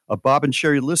listener, a Bob and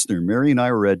Sherry listener. Mary and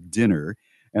I were at dinner,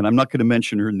 and I'm not going to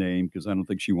mention her name because I don't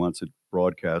think she wants it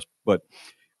broadcast, but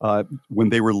when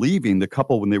they were leaving,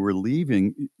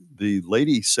 the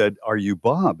lady said, "Are you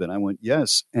Bob?" And I went,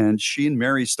 "Yes." And she and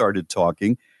Mary started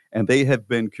talking, and they have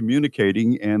been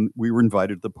communicating, and we were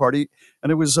invited to the party,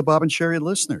 and it was a Bob and Sherry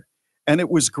listener. And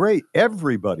it was great.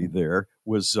 Everybody there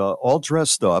was all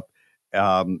dressed up.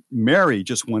 Mary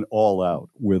just went all out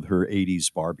with her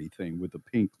 80s Barbie thing with the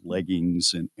pink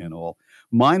leggings and all.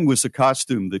 Mine was a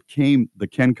costume the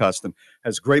Ken costume,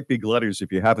 has great big letters.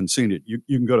 If you haven't seen it, you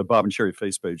can go to Bob and Sherry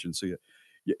face page and see it.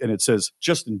 And it says,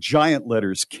 just in giant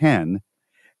letters, Ken,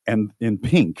 and in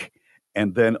pink.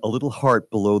 And then a little heart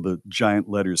below the giant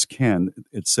letters Ken,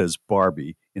 it says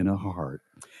Barbie in a heart.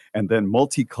 And then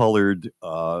multicolored,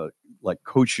 like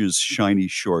Coach's shiny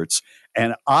shorts.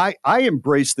 And I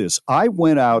embraced this. I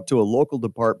went out to a local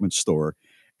department store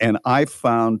and I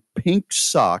found pink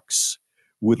socks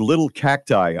with little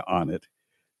cacti on it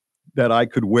that I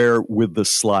could wear with the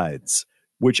slides,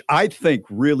 which I think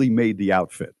really made the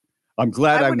outfit. I'm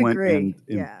glad I went and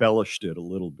embellished it a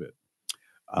little bit.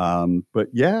 But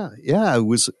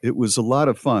it was a lot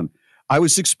of fun. I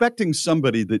was expecting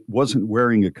somebody that wasn't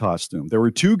wearing a costume. There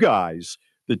were two guys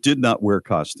that did not wear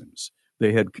costumes.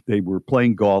 They were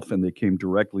playing golf and they came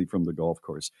directly from the golf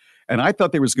course. And I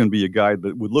thought there was going to be a guy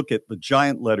that would look at the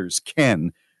giant letters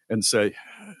Ken and say,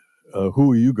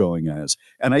 who are you going as?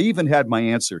 And I even had my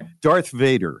answer, Darth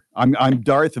Vader. I'm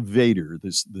Darth Vader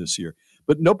this year.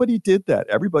 But nobody did that.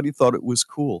 Everybody thought it was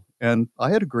cool. And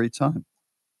I had a great time.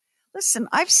 Listen,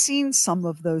 I've seen some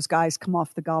of those guys come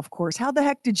off the golf course. How the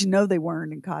heck did you know they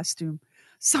weren't in costume?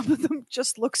 Some of them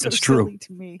just look so silly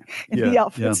to me in the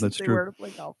outfits that they wear to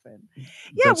play golf in.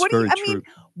 Yeah, mean,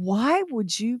 why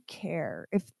would you care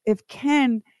if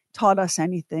Ken taught us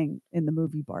anything in the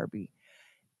movie Barbie?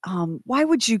 Why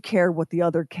would you care what the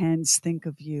other Kens think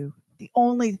of you? The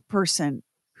only person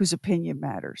whose opinion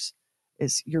matters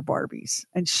is your Barbies,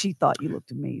 and she thought you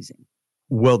looked amazing.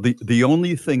 Well, the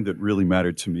only thing that really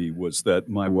mattered to me was that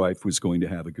my wife was going to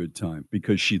have a good time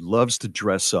because she loves to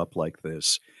dress up like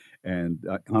this. And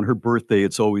on her birthday,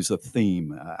 it's always a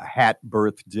theme, a hat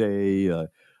birthday, a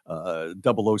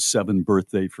 007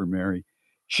 birthday for Mary.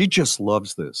 She just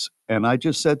loves this. And I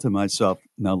just said to myself,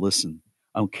 now listen,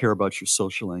 I don't care about your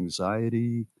social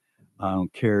anxiety. I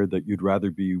don't care that you'd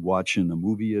rather be watching a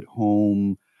movie at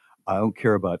home. I don't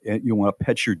care about, you want to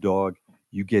pet your dog.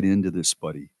 You get into this,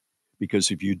 buddy. Because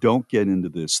if you don't get into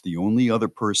this, the only other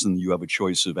person you have a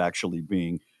choice of actually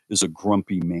being is a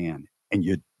grumpy man. And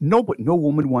no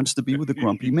woman wants to be with a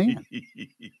grumpy man.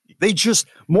 They just,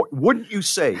 wouldn't you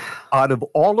say, out of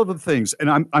all of the things,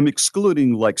 and I'm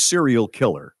excluding like serial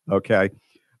killer, okay,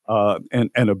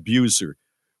 and abuser,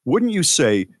 wouldn't you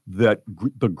say that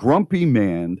the grumpy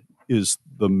man is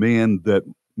the man that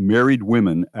married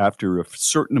women after a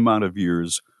certain amount of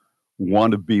years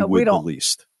want to be with the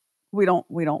least? We don't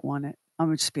want it. I'm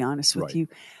going to just be honest with you.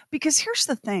 Because here's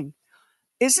the thing.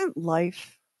 Isn't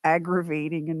life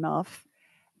aggravating enough?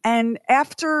 And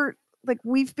after, like,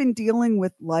 we've been dealing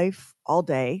with life all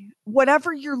day,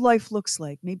 whatever your life looks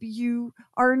like, maybe you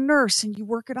are a nurse and you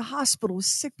work at a hospital with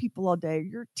sick people all day.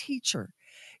 You're a teacher.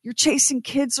 You're chasing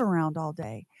kids around all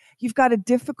day. You've got a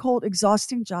difficult,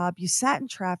 exhausting job. You sat in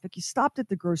traffic. You stopped at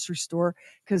the grocery store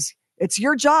because it's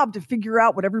your job to figure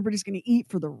out what everybody's going to eat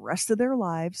for the rest of their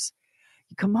lives.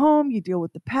 You come home, you deal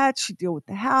with the pets, you deal with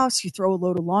the house, you throw a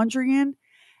load of laundry in,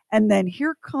 and then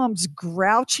here comes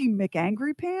grouchy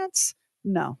McAngry Pants.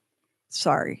 No,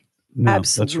 sorry. No,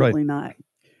 absolutely not.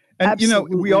 And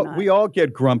absolutely we all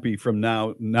get grumpy from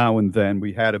now and then.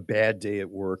 We had a bad day at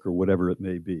work or whatever it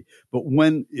may be. But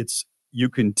when you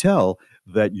can tell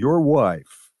that your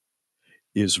wife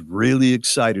is really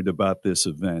excited about this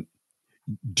event,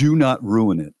 do not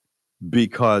ruin it.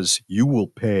 because you will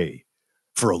pay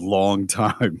for a long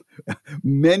time,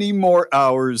 many more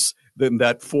hours than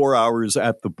that 4 hours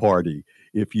at the party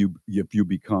if you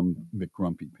become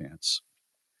McGrumpy Pants.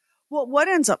 Well, what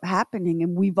ends up happening,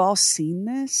 and we've all seen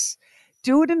this,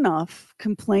 do it enough,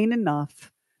 complain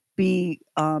enough, be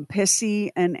pissy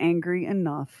and angry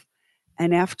enough,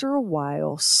 and after a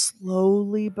while,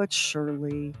 slowly but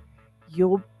surely,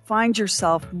 you'll find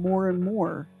yourself more and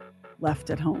more left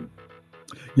at home.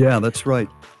 Yeah, that's right.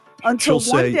 Until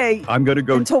She'll one say, day, I'm going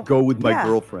to go with my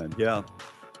girlfriend. Yeah.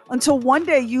 Until one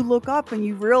day you look up and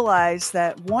you realize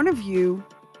that one of you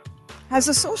has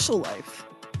a social life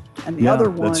and the other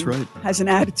one has an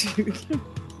attitude.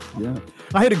 Yeah.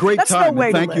 I had a great time. No,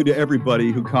 and thank you to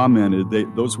everybody who commented.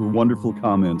 Those were wonderful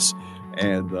comments.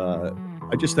 And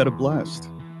I just had a blast.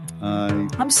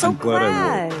 I'm so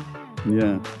glad.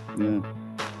 Yeah.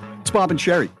 It's Bob and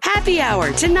Sherry. Happy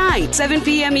Hour tonight, 7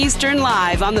 p.m. Eastern,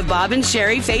 live on the Bob and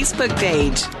Sherry Facebook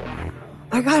page.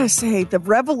 I gotta say, the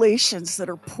revelations that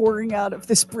are pouring out of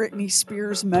this Britney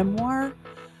Spears memoir,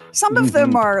 some of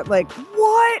them are like,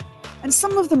 what? And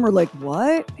some of them are like,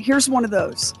 what? Here's one of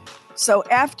those. So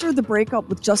after the breakup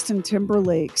with Justin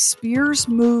Timberlake,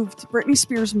 Britney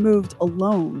Spears moved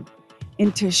alone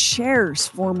into Cher's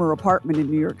former apartment in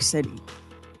New York City.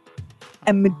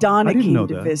 And Madonna came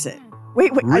to visit.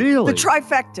 Wait, really? The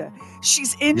trifecta.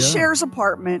 She's in Cher's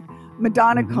apartment.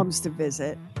 Madonna comes to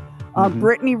visit.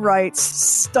 Britney writes,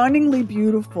 stunningly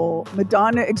beautiful.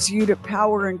 Madonna exuded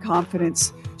power and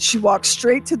confidence. She walked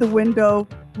straight to the window,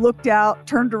 looked out,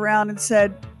 turned around and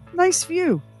said, nice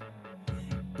view.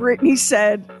 Britney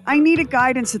said, I needed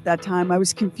guidance at that time. I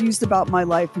was confused about my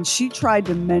life, and she tried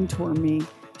to mentor me.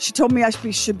 She told me I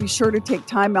should be sure to take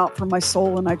time out for my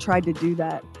soul, and I tried to do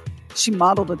that. She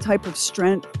modeled a type of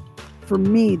strength for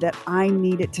me that I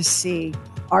needed to see.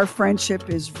 Our friendship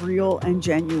is real and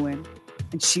genuine,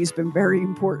 and she's been very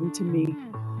important to me.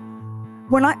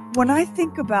 When I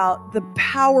think about the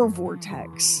power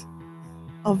vortex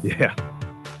of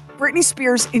Britney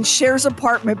Spears in Cher's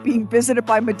apartment being visited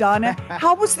by Madonna,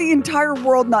 how was the entire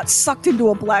world not sucked into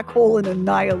a black hole and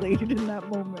annihilated in that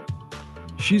moment?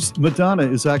 Madonna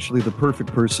is actually the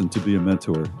perfect person to be a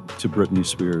mentor to Britney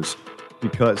Spears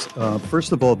because,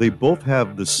 first of all, they both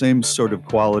have the same sort of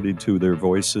quality to their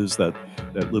voices, that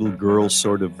little girl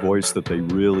sort of voice that they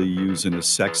really use in a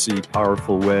sexy,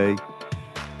 powerful way.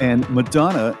 And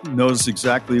Madonna knows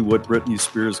exactly what Britney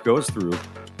Spears goes through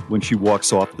when she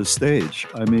walks off the stage.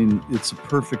 I mean, it's a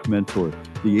perfect mentor.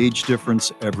 The age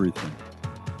difference, everything.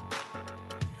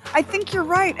 I think you're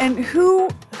right. And who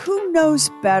knows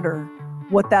better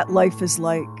what that life is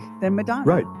like than Madonna?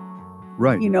 Right.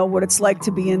 You know, what it's like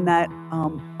to be in that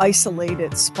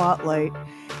isolated spotlight.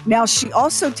 Now, she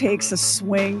also takes a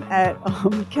swing at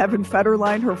Kevin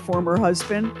Federline, her former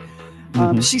husband.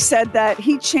 She said that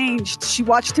he changed. She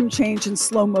watched him change in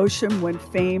slow motion when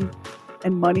fame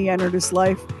and money entered his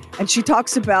life. And she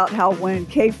talks about how when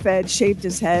K-Fed shaved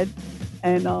his head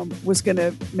and was going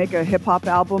to make a hip-hop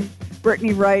album,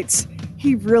 Britney writes,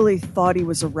 he really thought he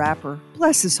was a rapper.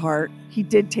 Bless his heart. He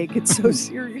did take it so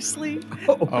seriously.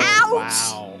 Ouch!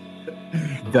 Wow.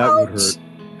 That would hurt.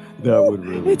 That would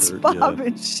really It's hurt. Bob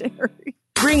and Sherry.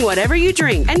 Bring whatever you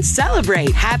drink and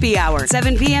celebrate. Happy Hour,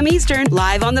 7 p.m. Eastern,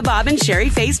 live on the Bob and Sherry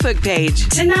Facebook page.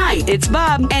 Tonight, it's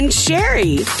Bob and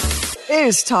Sherry. It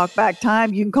is talkback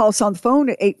time. You can call us on the phone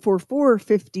at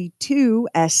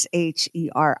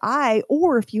 844-52-SHERI,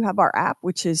 or if you have our app,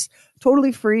 which is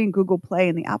totally free in Google Play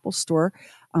and the Apple Store,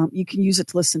 you can use it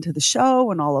to listen to the show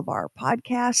and all of our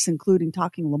podcasts, including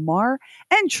Talking Lamar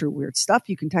and True Weird Stuff.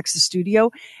 You can text the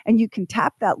studio, and you can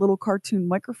tap that little cartoon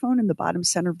microphone in the bottom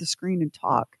center of the screen and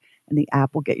talk, and the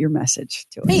app will get your message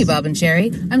to us. Hey, Bob and Sherry.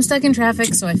 I'm stuck in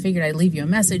traffic, so I figured I'd leave you a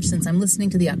message since I'm listening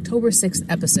to the October 6th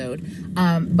episode.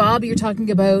 Bob, you're talking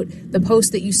about the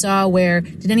post that you saw where,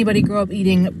 did anybody grow up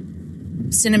eating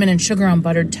cinnamon and sugar on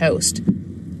buttered toast?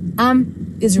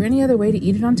 Is there any other way to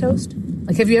eat it on toast?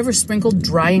 Like, have you ever sprinkled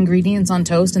dry ingredients on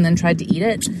toast and then tried to eat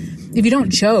it? If you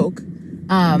don't choke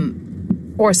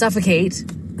or suffocate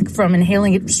from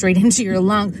inhaling it straight into your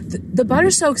lung, the butter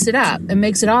soaks it up and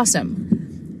makes it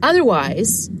awesome.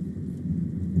 Otherwise,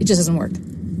 it just doesn't work.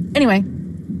 Anyway,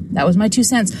 that was my 2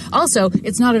 cents. Also,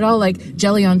 it's not at all like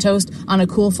jelly on toast on a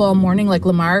cool fall morning like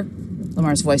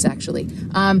Lamar's voice, actually.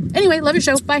 Anyway, love your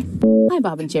show. Bye. Hi,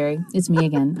 Bob and Jerry. It's me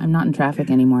again. I'm not in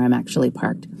traffic anymore. I'm actually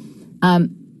parked.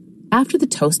 After the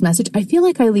toast message, I feel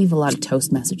like I leave a lot of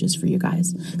toast messages for you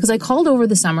guys. Because I called over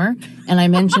the summer and I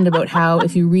mentioned about how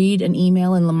if you read an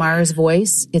email in Lamar's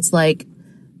voice, it's like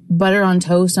butter on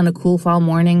toast on a cool fall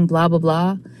morning, blah, blah,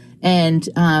 blah. And,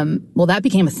 well, that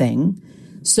became a thing.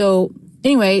 So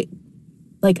anyway,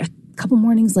 like a couple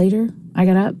mornings later, I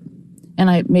got up and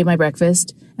I made my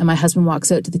breakfast, and my husband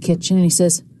walks out to the kitchen and he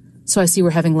says, "So I see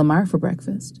we're having Lamar for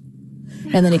breakfast."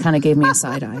 And then he kind of gave me a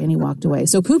side eye and he walked away.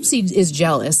 So Poopsie is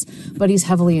jealous, but he's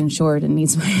heavily insured and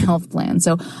needs my health plan.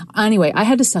 So anyway, I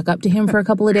had to suck up to him for a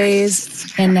couple of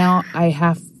days, and now I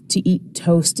have to eat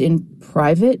toast in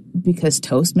private because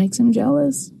toast makes him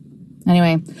jealous.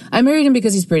 Anyway, I married him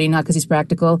because he's pretty, not because he's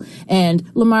practical. And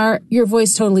Lamar, your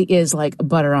voice totally is like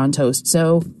butter on toast.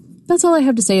 So that's all I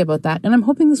have to say about that. And I'm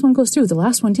hoping this one goes through. The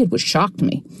last one did, which shocked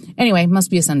me. Anyway, must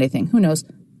be a Sunday thing. Who knows?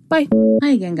 Bye. Hi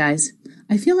again, guys.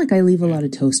 I feel like I leave a lot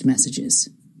of toast messages.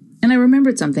 And I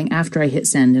remembered something after I hit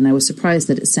send, and I was surprised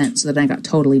that it sent, so that I got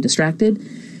totally distracted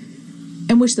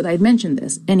and wish that I had mentioned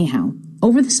this. Anyhow,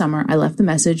 over the summer, I left the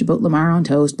message about Lamar on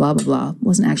toast, blah, blah, blah.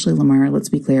 Wasn't actually Lamar, let's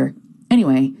be clear.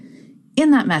 Anyway,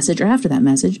 in that message, or after that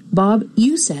message, Bob,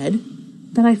 you said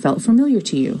that I felt familiar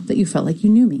to you, that you felt like you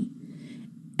knew me.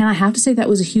 And I have to say that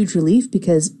was a huge relief,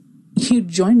 because you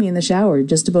join me in the shower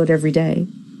just about every day.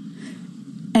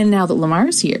 And now that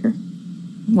Lamar's here,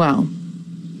 well,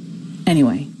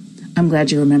 anyway, I'm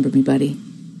glad you remembered me, buddy.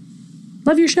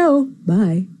 Love your show.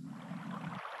 Bye.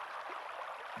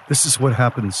 This is what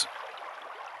happens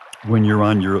when you're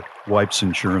on your wife's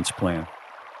insurance plan.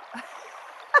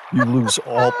 You lose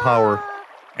all power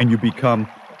and you become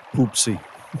Poopsie.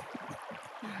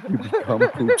 You become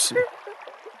Poopsie.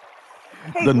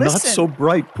 Hey, the listen. not so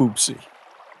bright Poopsie.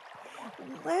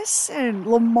 Listen,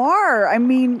 Lamar, I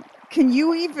mean, can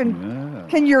you even,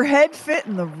 can your head fit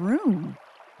in the room?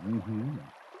 Mm-hmm.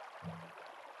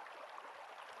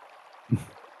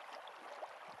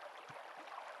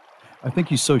 I think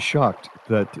he's so shocked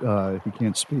that he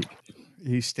can't speak.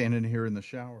 He's standing here in the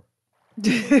shower.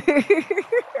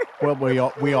 Well,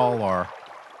 we all are.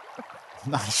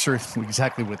 I'm not sure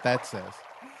exactly what that says.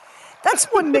 That's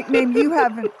one nickname you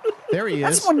haven't. There he is.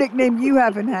 That's one nickname you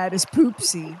haven't had is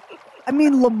Poopsie. I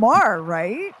mean, Lamar,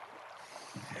 right?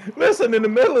 Listen, in the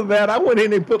middle of that, I went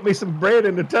in and put me some bread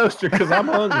in the toaster because I'm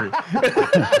hungry.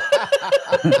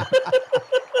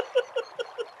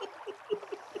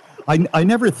 I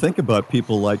never think about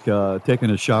people like taking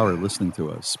a shower listening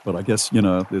to us, but I guess,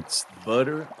 it's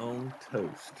butter on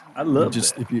toast. I love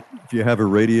just that. If you have a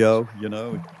radio,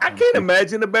 I can't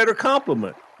imagine a better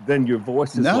compliment than your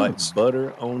voice is like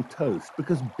butter on toast,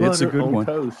 because butter on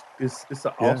toast is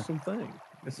an awesome thing.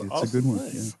 It's a good one.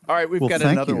 Yeah. All right, we've got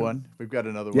another one. We've got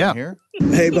another one here.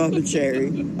 Hey, Bob and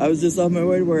Sherry. I was just on my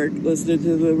way to work listening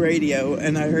to the radio,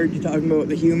 and I heard you talking about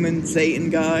the human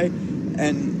Satan guy,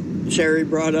 and Sherry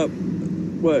brought up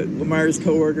what Lamar's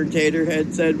coworker Tater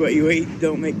had said, what you eat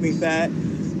don't make me fat.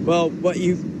 Well, what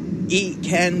you eat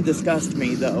can disgust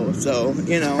me, though, so,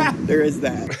 there is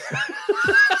that.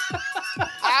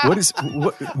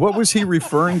 What was he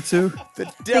referring to?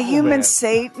 The human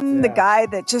Satan, the guy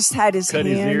that just had his cut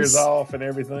hands, his ears off and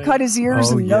everything. Cut his ears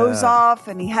and nose off,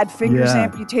 and he had fingers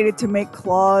amputated to make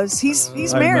claws. He's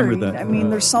married. I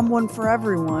mean, there's someone for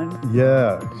everyone.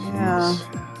 Yeah.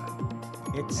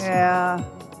 Yeah.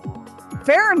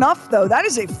 Fair enough, though. That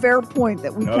is a fair point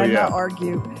that we cannot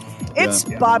argue. It's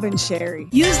Bob and Sherry.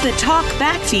 Use the Talk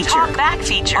Back feature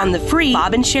on the free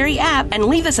Bob and Sherry app and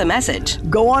leave us a message.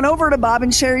 Go on over to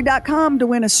bobandsherry.com to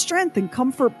win a Strength and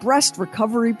Comfort breast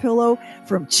recovery pillow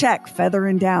from Check Feather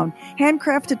and Down.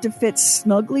 Handcrafted to fit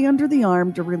snugly under the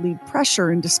arm to relieve pressure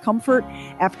and discomfort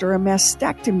after a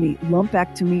mastectomy,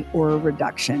 lumpectomy, or a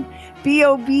reduction.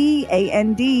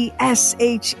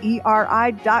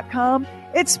 BOBANDSHERI.com.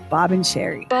 It's Bob and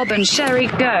Sherry. Bob and Sherry,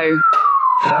 go.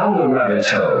 Down the rabbit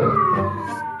hole.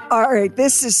 All right,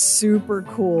 this is super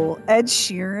cool. Ed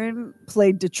Sheeran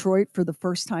played Detroit for the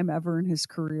first time ever in his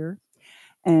career.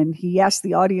 And he asked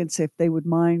the audience if they would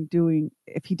mind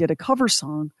if he did a cover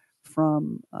song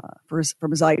from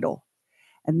his idol.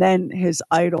 And then his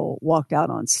idol walked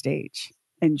out on stage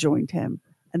and joined him,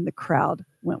 and the crowd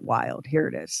went wild. Here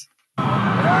it is.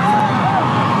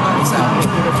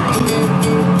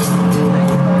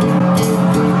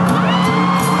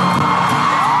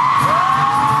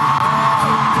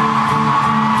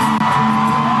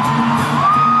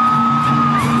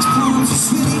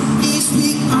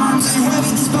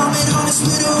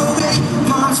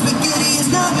 Mom's spaghetti is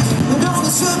nervous, but on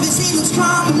the surface he looks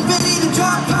strong and ready to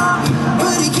drop bomb.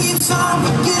 But he keeps on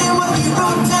forgetting what he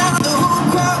wrote down. The whole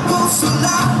crowd goes so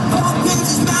loud, opens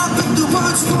his mouth, but the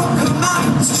words won't come out.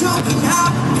 He's choking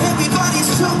out,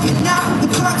 everybody's choking out. The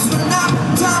clock's run out,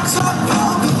 time's up,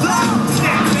 all the blood.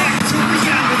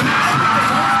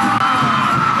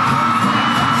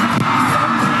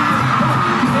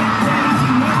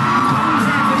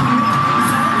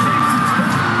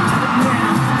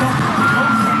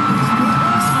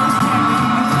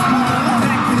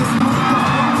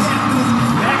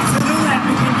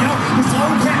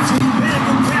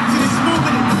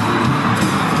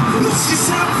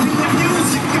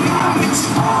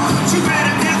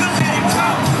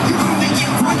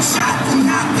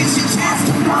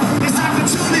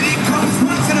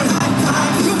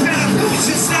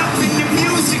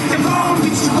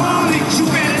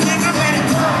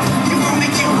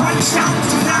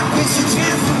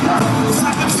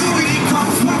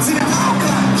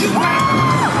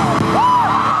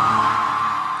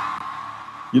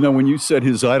 When you said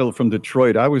his idol from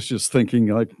Detroit, I was just thinking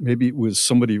like maybe it was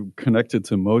somebody connected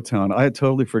to Motown. I had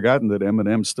totally forgotten that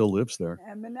Eminem still lives there.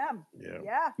 Eminem.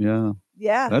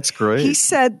 Yeah. That's great. He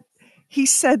said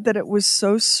that it was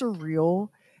so surreal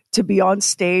to be on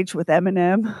stage with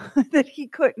Eminem that he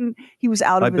was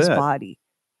out of his body.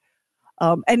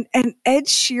 And Ed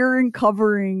Sheeran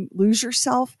covering Lose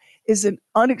Yourself is an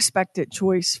unexpected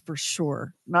choice for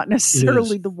sure. Not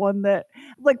necessarily the one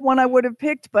I would have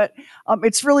picked, but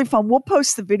it's really fun. We'll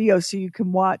post the video so you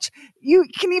can watch. You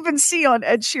can even see on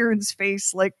Ed Sheeran's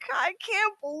face, like, I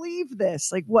can't believe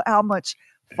this. Like how much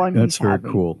fun That's he's having.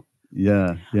 very cool.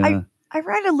 Yeah. I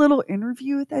read a little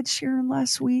interview with Ed Sheeran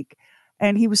last week,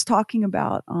 and he was talking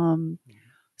about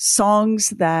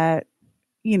songs that,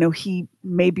 he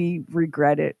maybe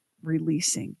regretted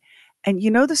releasing. And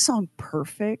the song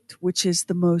Perfect, which is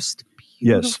the most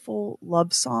beautiful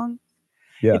love song?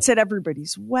 Yeah. It's at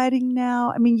everybody's wedding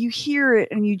now. I mean, you hear it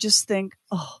and you just think,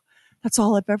 oh, that's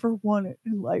all I've ever wanted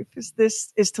in life is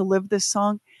to live this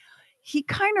song. He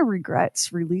kind of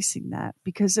regrets releasing that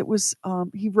because it was,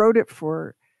 he wrote it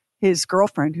for his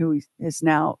girlfriend, who is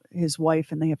now his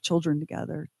wife, and they have children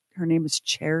together. Her name is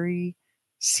Cherry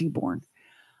Seaborn.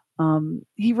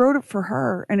 He wrote it for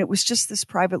her, and it was just this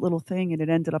private little thing, and it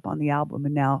ended up on the album.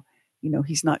 And now,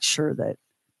 he's not sure that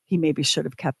he maybe should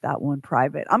have kept that one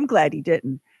private. I'm glad he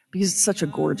didn't, because it's such a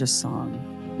gorgeous song.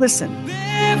 Listen.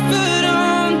 Barefoot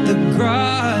on the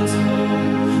grass,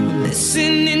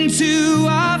 listening to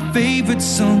our favorite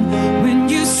song. When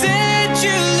you said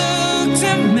you looked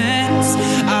a mess,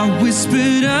 I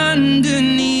whispered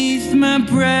underneath my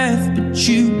breath, but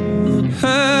you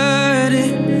heard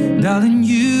it, darling.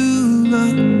 You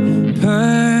look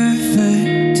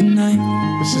perfect tonight.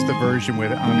 This is the version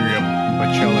with Andrea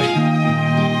Bocelli.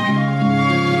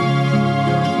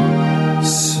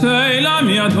 Sei la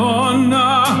mia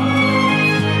donna,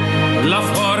 la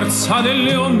forza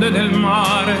delle onde del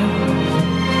mare.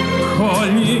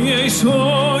 Cogli i miei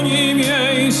sogni, i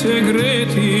miei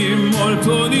segreti,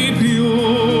 molto di più.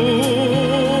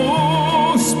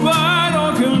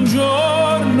 Spero che un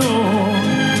giorno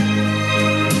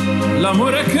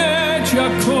l'amore che ci ha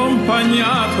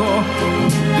accompagnato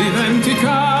diventi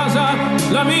casa,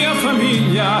 la mia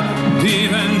famiglia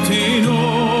diventi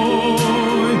noi.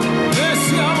 E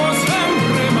siamo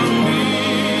sempre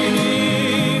bambini,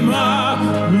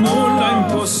 ma nulla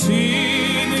impossibile.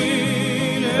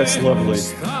 That's lovely.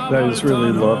 That is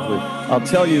really lovely. I'll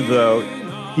tell you, though,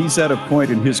 he's at a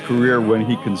point in his career when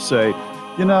he can say,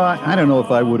 I don't know if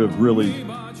I would have really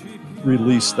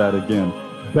released that again.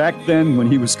 Back then, when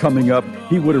he was coming up,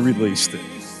 he would have released it.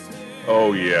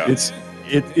 Oh, yeah.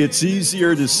 It's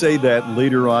easier to say that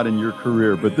later on in your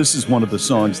career, but this is one of the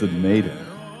songs that made it.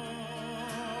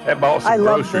 That bought some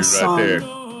groceries right there.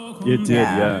 It did,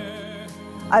 yeah.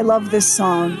 I love this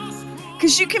song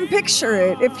because you can picture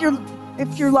it.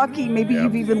 If you're lucky, maybe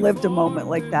you've even lived a moment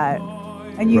like that,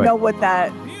 and you know what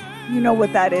that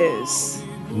is.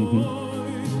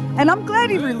 Mm-hmm. And I'm glad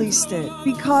he released it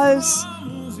because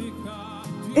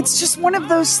it's just one of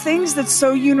those things that's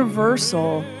so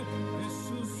universal.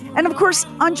 And of course,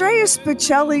 Andrea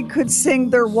Bocelli could sing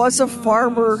 "There Was a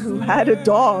Farmer Who Had a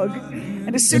Dog,"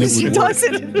 and as soon as he does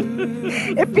it,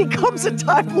 it becomes a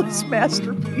timeless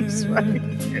masterpiece, right?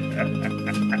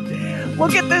 We'll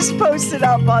get this posted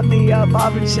up on the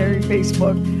Bob and Sherry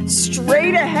Facebook.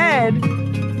 Straight ahead,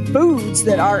 foods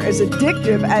that are as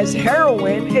addictive as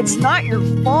heroin. It's not your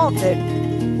fault that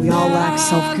we all lack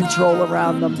self-control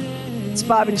around them. It's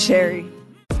Bob and Sherry.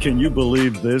 Can you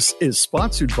believe this is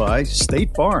sponsored by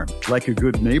State Farm? Like a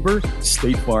good neighbor,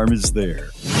 State Farm is there.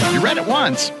 You read it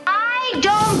once. I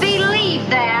don't believe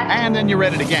that. And then you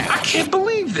read it again. I can't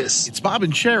believe this. It's Bob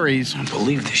and Sherry's. I don't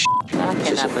believe this. I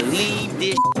cannot believe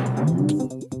this.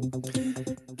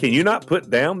 Can you not put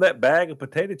down that bag of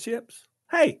potato chips?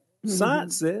 Hey,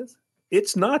 science says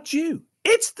it's not you.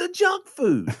 It's the junk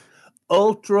food.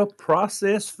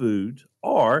 Ultra-processed foods,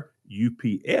 or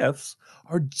UPFs,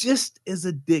 are just as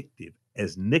addictive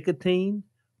as nicotine,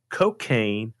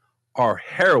 cocaine, or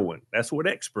heroin. That's what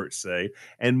experts say.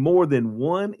 And more than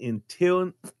 1 in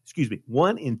 10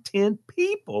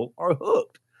 people are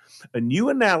hooked. A new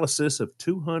analysis of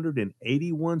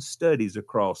 281 studies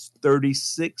across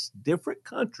 36 different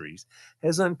countries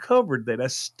has uncovered that a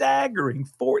staggering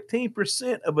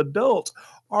 14% of adults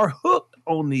are hooked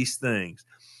on these things.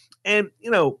 And,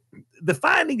 the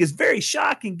finding is very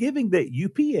shocking, given that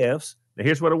UPFs, now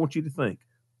here's what I want you to think: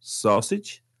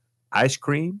 sausage, ice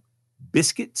cream,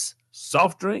 biscuits,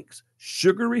 soft drinks,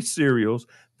 sugary cereals,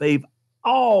 they've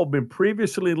all been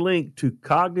previously linked to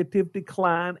cognitive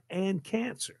decline and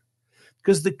cancer.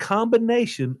 because the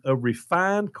combination of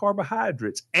refined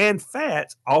carbohydrates and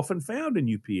fats often found in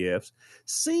UPFs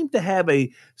seem to have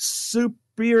a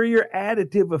superior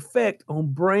additive effect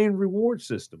on brain reward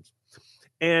systems.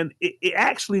 And it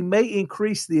actually may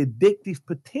increase the addictive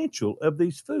potential of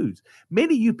these foods.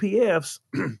 Many UPFs,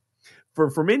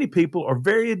 for many people, are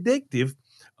very addictive.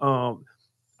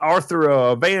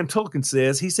 Arthur Van Tulken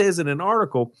says in an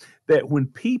article that when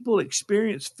people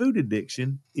experience food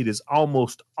addiction, it is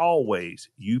almost always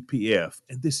UPF.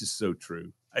 And this is so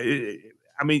true. I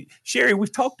mean, Sherry,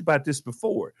 we've talked about this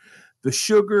before. The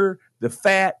sugar, the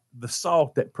fat, the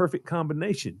salt, that perfect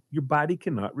combination, your body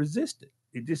cannot resist it.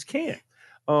 It just can't.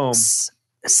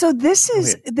 So this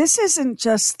isn't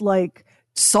just like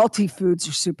salty foods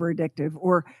are super addictive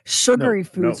or sugary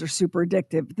foods are super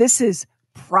addictive. This is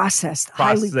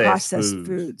highly processed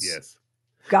foods. Yes.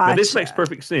 Gotcha. Now, this makes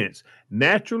perfect sense.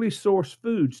 Naturally sourced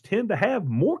foods tend to have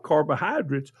more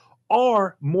carbohydrates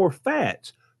or more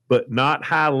fats, but not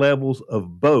high levels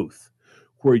of both,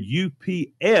 where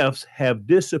UPFs have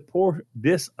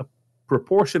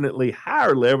disproportionately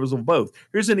higher levels of both.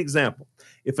 Here's an example.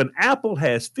 If an apple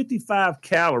has 55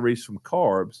 calories from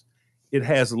carbs, it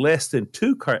has less than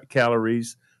 2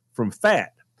 calories from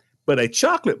fat. But a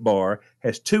chocolate bar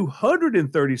has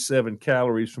 237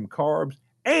 calories from carbs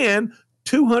and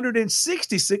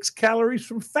 266 calories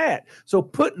from fat. So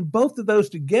putting both of those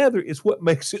together is what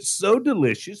makes it so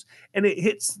delicious, and it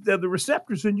hits the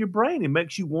receptors in your brain and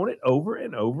makes you want it over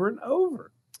and over and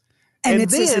over. And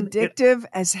it's as addictive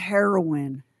as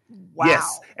heroin. Wow.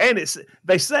 Yes. And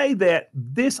they say that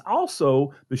this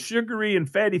also, the sugary and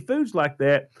fatty foods like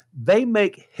that, they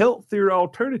make healthier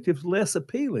alternatives less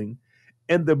appealing.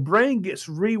 And the brain gets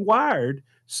rewired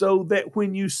so that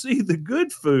when you see the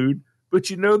good food, but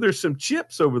you know there's some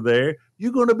chips over there,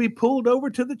 you're going to be pulled over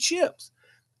to the chips.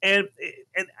 And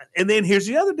then here's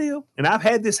the other deal. And I've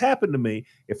had this happen to me.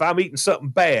 If I'm eating something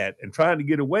bad and trying to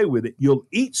get away with it, you'll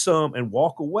eat some and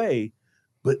walk away.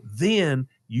 But then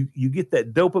you get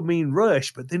that dopamine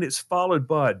rush, but then it's followed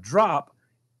by a drop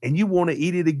and you want to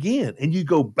eat it again. And you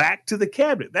go back to the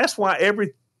cabinet. That's why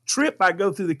every trip I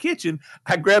go through the kitchen,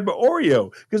 I grab an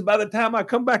Oreo, because by the time I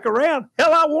come back around,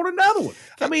 hell, I want another one.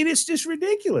 I mean, it's just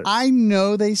ridiculous. I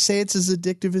know they say it's as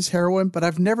addictive as heroin, but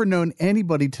I've never known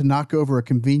anybody to knock over a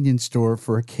convenience store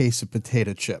for a case of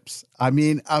potato chips. I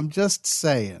mean, I'm just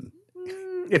saying.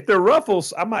 If they're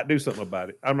Ruffles, I might do something about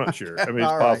it. I'm not sure. I mean,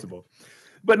 it's possible.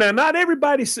 But now, not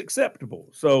everybody's acceptable.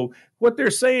 So what they're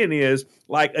saying is,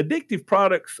 like, addictive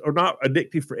products are not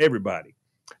addictive for everybody.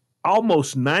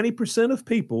 Almost 90% of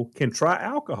people can try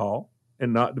alcohol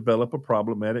and not develop a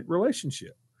problematic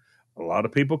relationship. A lot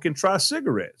of people can try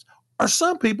cigarettes, or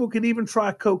some people can even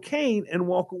try cocaine and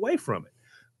walk away from it.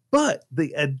 But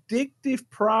the addictive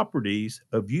properties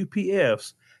of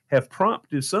UPFs have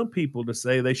prompted some people to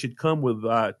say they should come with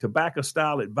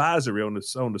tobacco-style advisory on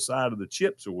the side of the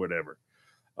chips or whatever.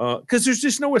 Because there's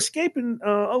just no escaping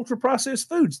ultra-processed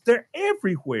foods. They're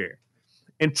everywhere.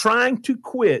 And trying to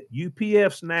quit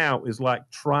UPFs now is like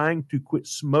trying to quit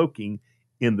smoking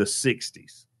in the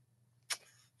 60s.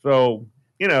 So,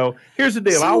 here's the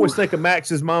deal. I always think of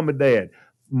Max's mom and dad.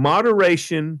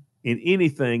 Moderation in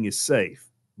anything is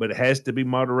safe, but it has to be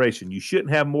moderation. You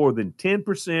shouldn't have more than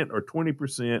 10% or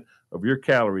 20% of your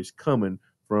calories coming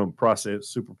from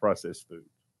super processed food.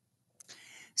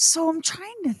 So I'm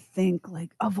trying to think,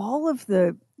 like, of all of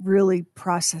the really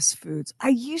processed foods, I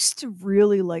used to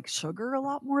really like sugar a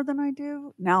lot more than I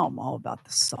do. Now I'm all about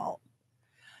the salt.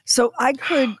 So I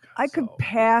could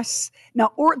pass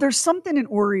now. Or there's something in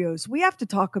Oreos. We have to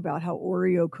talk about how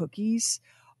Oreo cookies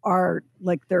are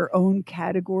like their own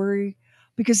category,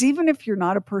 because even if you're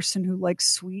not a person who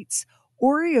likes sweets,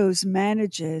 Oreos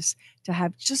manages to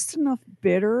have just enough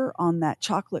bitter on that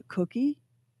chocolate cookie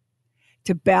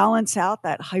to balance out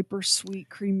that hyper sweet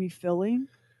creamy filling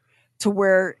to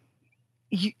where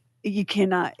you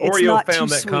cannot. It's Oreo not found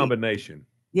too that sweet. combination.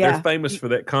 Yeah. They're famous for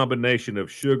that combination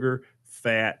of sugar,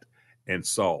 fat, and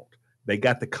salt. They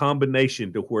got the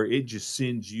combination to where it just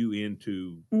sends you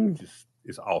into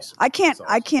it's awesome. I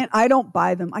don't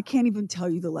buy them. I can't even tell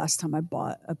you the last time I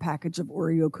bought a package of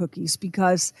Oreo cookies,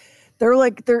 because they're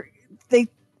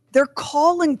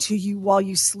calling to you while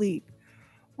you sleep.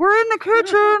 We're in the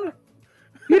kitchen.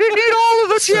 You didn't eat all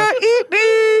of us yet. Eat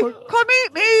me. Come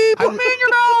eat me. Put me in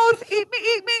your mouth. Eat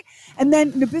me. And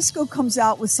then Nabisco comes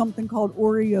out with something called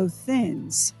Oreo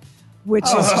Thins, which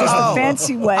is just a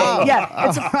fancy way.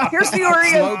 Here's the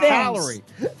Oreo Thins. Calorie.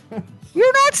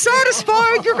 You're not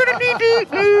satisfied. You're going to need to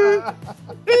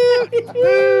eat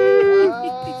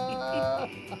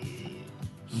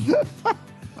me.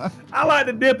 I like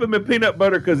to dip them in peanut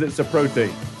butter because it's a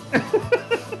protein.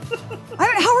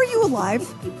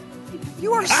 alive?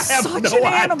 You are I have such no an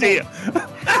animal. idea.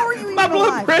 How are you My even blood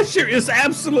alive? pressure is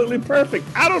absolutely perfect.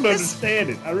 I don't understand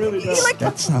it. I really don't.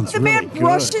 That sounds The really man good.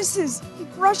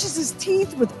 brushes his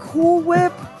teeth with Cool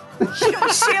Whip. He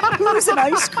shampoos and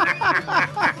ice cream.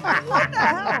 What the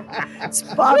hell? It's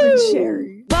Bob and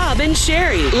Sherry. Bob and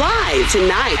Sherry, live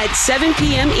tonight at 7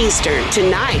 p.m. Eastern.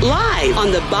 Tonight, live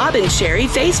on the Bob and Sherry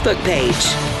Facebook page.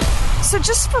 So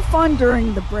just for fun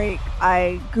during the break,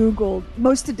 I Googled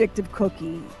most addictive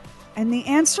cookie, and the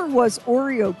answer was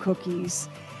Oreo cookies.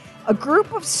 A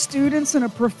group of students and a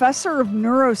professor of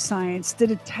neuroscience did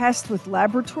a test with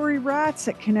laboratory rats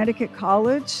at Connecticut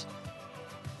College,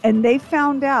 and they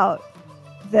found out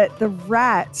that the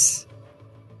rats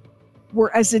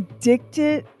were as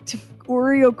addicted to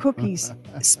Oreo cookies,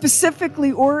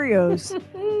 specifically Oreos,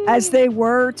 as they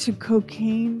were to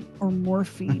cocaine or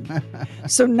morphine.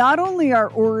 So not only are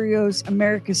Oreos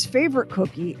America's favorite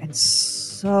cookie and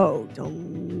so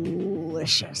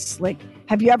delicious. Like,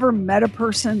 have you ever met a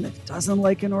person that doesn't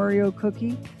like an Oreo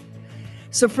cookie?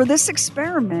 So for this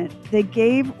experiment, they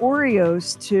gave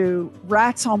Oreos to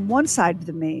rats on one side of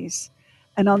the maze,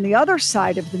 and on the other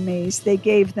side of the maze, they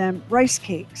gave them rice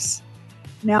cakes.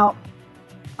 Now,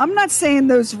 I'm not saying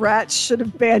those rats should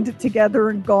have banded together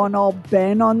and gone all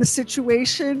Ben on the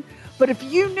situation, but if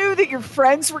you knew that your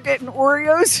friends were getting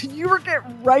Oreos and you were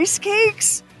getting rice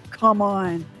cakes, come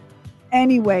on.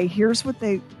 Anyway, here's what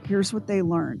they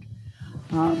learned.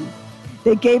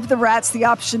 They gave the rats the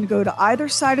option to go to either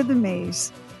side of the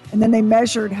maze, and then they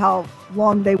measured how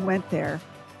long they went there.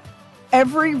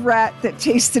 Every rat that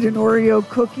tasted an Oreo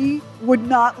cookie would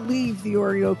not leave the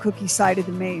Oreo cookie side of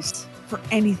the maze for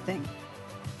anything.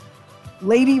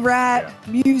 Lady rat,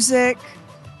 music,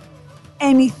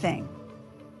 anything.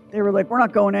 They were like, we're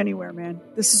not going anywhere, man.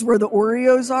 This is where the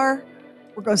Oreos are.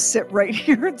 We're going to sit right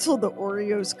here until the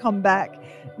Oreos come back.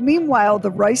 Meanwhile, the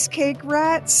rice cake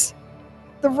rats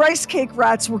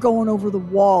were going over the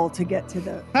wall to get to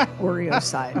the Oreo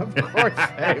side. Of course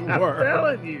they were.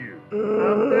 I'm telling you.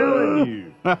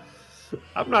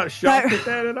 I'm not shocked at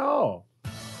that at all.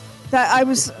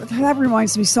 That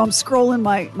reminds me. So I'm scrolling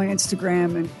my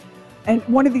Instagram and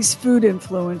one of these food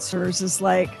influencers is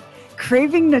like,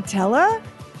 craving Nutella?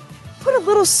 Put a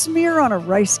little smear on a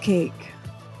rice cake.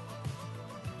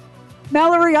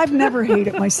 Mallory, I've never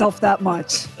hated myself that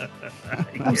much.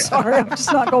 I'm sorry, I'm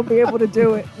just not going to be able to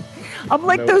do it. I'm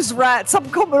like those rats. I'm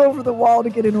coming over the wall to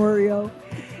get an Oreo.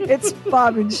 It's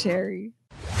Bob and Sherry.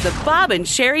 The Bob and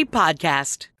Sherry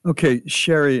Podcast. Okay,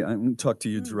 Sherry, I'm going to talk to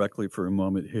you directly for a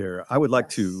moment here. I would like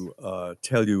to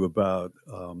tell you about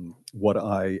what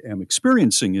I am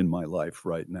experiencing in my life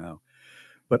right now,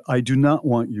 but I do not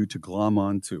want you to glom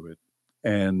onto it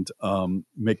and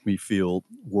make me feel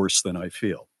worse than I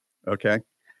feel. Okay?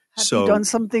 Have you done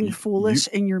something foolish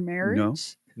in your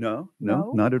marriage? No,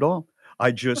 not at all.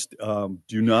 I just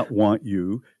do not want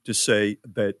you to say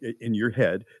that in your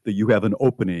head that you have an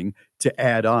opening to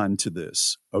add on to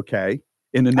this, okay?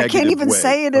 In a negative way. I can't even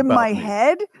say it in my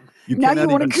head? Now you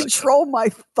want to control my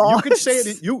thoughts? You can say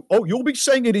it. You'll be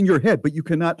saying it in your head, but you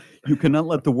cannot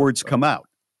let the words come out.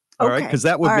 All right? Because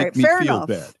that would make me feel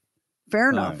bad.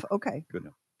 Fair enough. Right. Okay. Good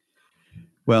enough.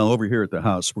 Well, over here at the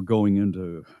house, we're going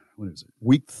into,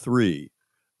 week 3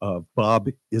 of Bob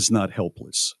Is Not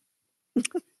Helpless.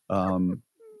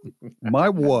 My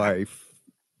wife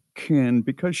can,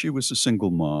 because she was a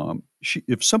single mom,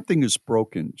 if something is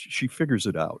broken, she figures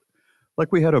it out.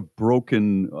 Like we had a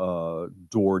broken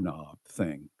doorknob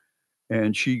thing,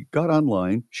 and she got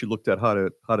online. She looked at how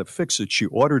to fix it. She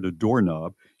ordered a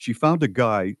doorknob. She found a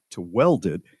guy to weld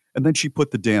it, and then she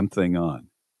put the damn thing on.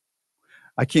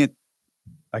 I can't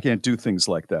do things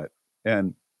like that.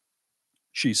 And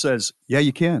she says, yeah,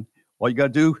 you can. All you got to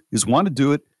do is want to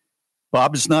do it.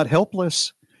 Bob Is Not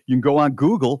Helpless. You can go on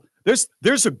Google.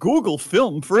 There's a Google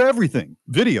film for everything,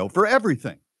 video for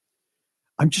everything.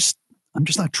 I'm just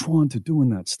not drawn to doing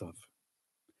that stuff.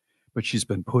 But she's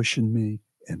been pushing me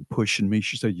and pushing me.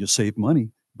 She said, you save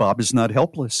money. Bob Is Not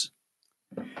Helpless.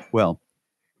 Well,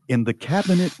 in the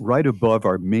cabinet right above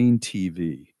our main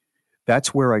TV,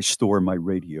 that's where I store my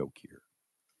radio gear.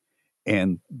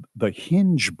 And the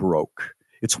hinge broke.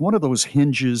 It's one of those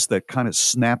hinges that kind of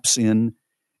snaps in,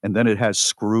 and then it has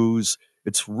screws.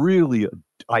 It's really,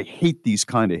 I hate these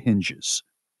kind of hinges.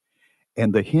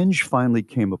 And the hinge finally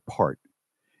came apart.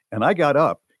 And I got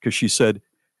up because she said,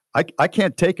 I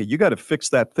can't take it. You got to fix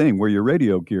that thing where your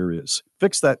radio gear is.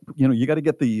 Fix that. You got to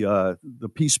get the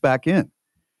piece back in.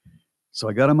 So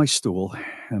I got on my stool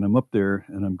and I'm up there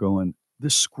and I'm going, the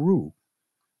screw,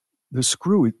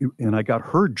 and I got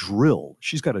her drill.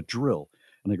 She's got a drill.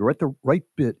 And I go at the right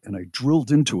bit and I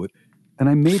drilled into it and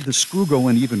I made the screw go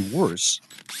in even worse.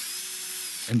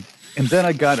 And then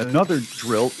I got another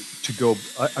drill to go.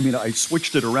 I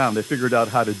switched it around. I figured out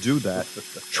how to do that.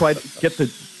 Try to get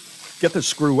the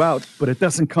screw out, but it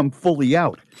doesn't come fully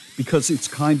out because it's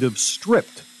kind of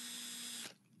stripped.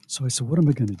 So I said, what am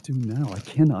I going to do now? I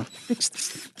cannot fix this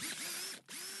thing.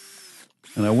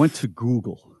 And I went to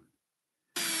Google.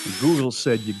 And Google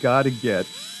said, you got to get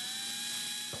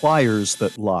pliers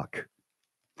that lock.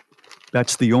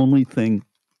 That's the only thing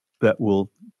that will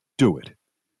do it.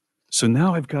 So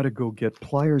now I've got to go get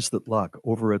pliers that lock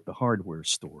over at the hardware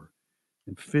store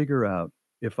and figure out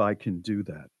if I can do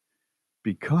that.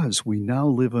 Because we now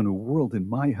live in a world in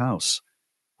my house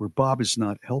where Bob is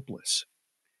not helpless.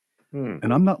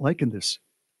 And I'm not liking this.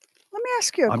 Let me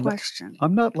ask you a question.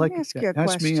 I'm not liking Ask you a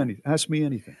question. Ask me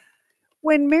anything.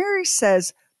 When Mary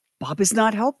says, Bob is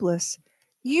not helpless,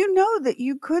 you know that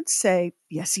you could say,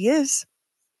 yes, he is.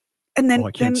 And then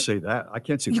I can't say that. I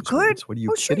can't say you those could. words. What are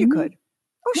you sure kidding you me? could.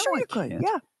 Oh, No, sure I you could. can't.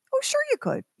 Yeah. Oh, sure you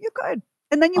could. You could.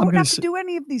 And then you I'm wouldn't gonna have to do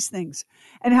any of these things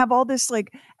and have all this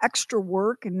like extra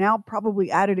work and now probably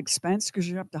added expense because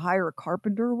you have to hire a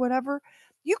carpenter or whatever.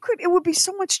 It would be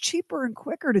so much cheaper and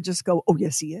quicker to just go, oh,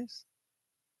 yes, he is.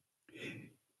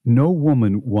 No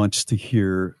woman wants to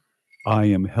hear I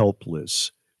am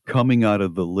helpless coming out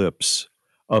of the lips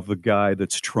of a guy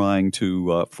that's trying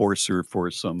to force her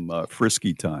for some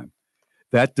frisky time.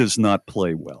 That does not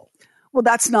play well. Well,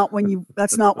 that's not when you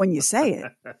say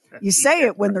it. You say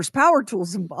it when there's power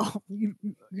tools involved. You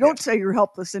don't say you're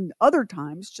helpless in other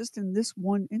times, just in this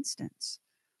one instance.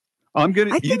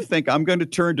 You think I'm going to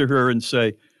turn to her and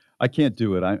say, I can't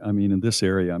do it. I mean, in this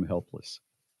area, I'm helpless.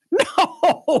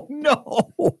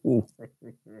 No.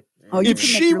 If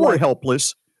she were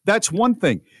helpless, that's one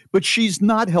thing. But she's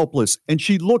not helpless, and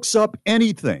she looks up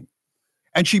anything,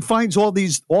 and she finds all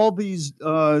these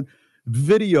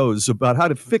videos about how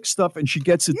to fix stuff, and she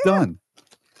gets it done.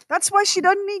 That's why she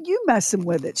doesn't need you messing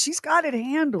with it. She's got it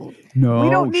handled. No, we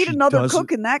don't need she another doesn't.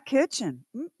 cook in that kitchen.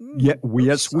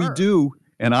 Yes, we do.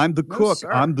 And I'm the cook.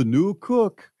 sir. I'm the new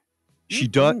cook. She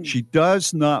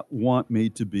does not want me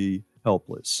to be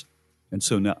helpless. And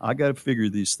so now I got to figure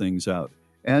these things out.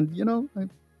 And, I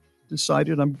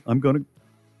decided I'm going to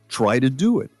try to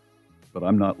do it, but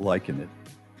I'm not liking it.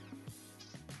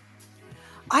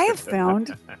 I have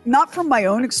found, not from my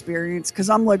own experience, because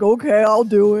I'm like, okay, I'll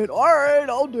do it. All right,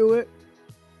 I'll do it.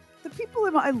 The people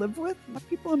I live with, my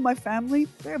people in my family,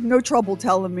 they have no trouble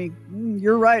telling me,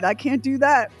 you're right, I can't do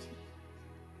that.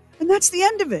 And that's the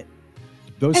end of it.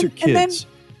 Those are kids.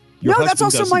 No, that's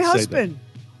also my husband.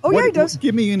 Oh, yeah, he does.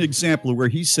 Give me an example where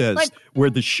he says, where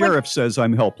the sheriff says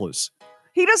I'm helpless.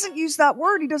 He doesn't use that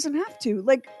word. He doesn't have to.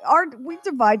 We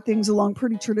divide things along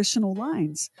pretty traditional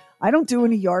lines. I don't do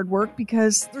any yard work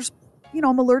because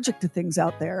I'm allergic to things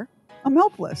out there. I'm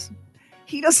helpless.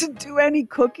 He doesn't do any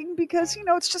cooking because,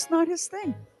 it's just not his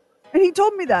thing. And he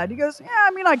told me that. He goes, yeah,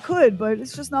 I mean, I could, but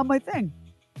it's just not my thing.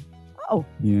 Oh,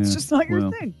 yeah, it's just not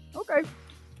your thing. Okay.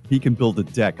 He can build a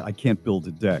deck. I can't build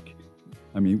a deck.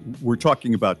 I mean, we're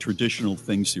talking about traditional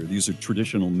things here. These are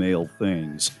traditional male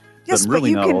things. Yes, that I'm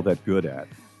really but not all that good at.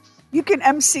 You can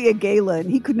MC a gala,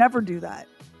 and he could never do that.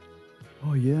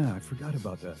 Oh, yeah. I forgot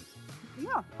about that.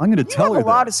 Yeah. I'm going to tell her that. You have a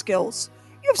lot of skills.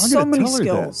 You have so many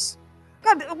skills.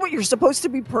 God, what, you're supposed to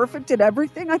be perfect at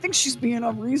everything? I think she's being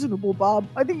unreasonable, Bob.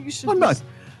 I think you should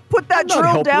put that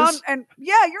drill down. And,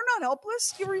 yeah, you're not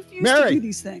helpless. You refuse to do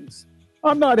these things.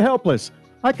 I'm not helpless.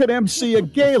 I could MC a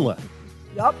gala.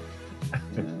 Yup.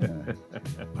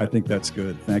 I think that's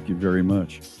good. Thank you very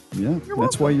much. Yeah,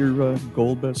 that's why you're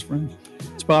gold best friend.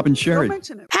 It's Bob and Sherry.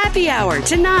 Happy Hour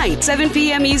tonight, 7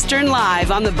 p.m. Eastern, live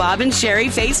on the Bob and Sherry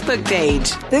Facebook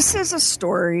page. This is a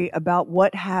story about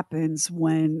what happens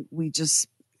when we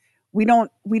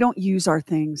don't use our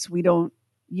things. We don't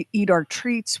eat our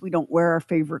treats. We don't wear our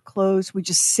favorite clothes. We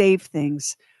just save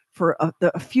things for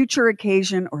a future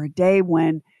occasion or a day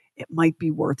when it might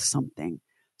be worth something.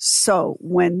 So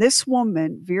when this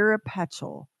woman, Vera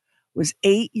Petchel, was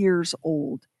 8 years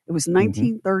old, it was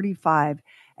 1935,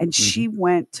 and she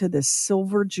went to the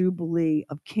Silver Jubilee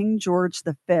of King George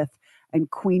V and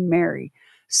Queen Mary.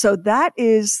 So that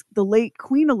is the late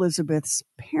Queen Elizabeth's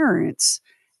parents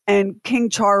and King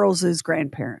Charles's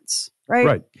grandparents, right?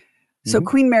 Right. So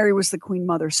Queen Mary was the Queen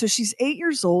Mother. So she's 8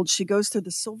 years old. She goes to the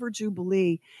Silver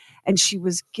Jubilee, and she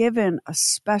was given a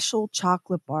special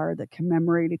chocolate bar that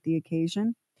commemorated the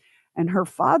occasion. And her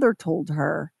father told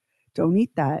her, don't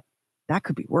eat that. That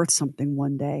could be worth something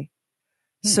one day.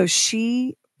 So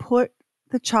she put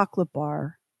the chocolate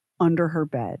bar under her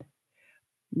bed.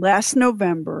 Last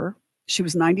November, she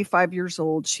was 95 years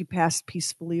old. She passed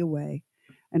peacefully away.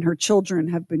 and her children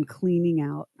have been cleaning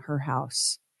out her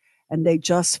house. And they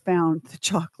just found the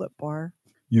chocolate bar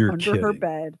You're under her kidding.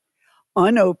 bed,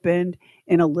 unopened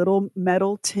in a little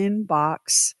metal tin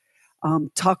box,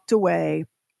 tucked away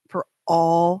for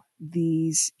all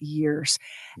these years.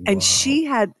 And she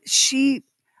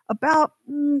about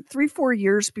 3-4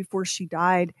 years before she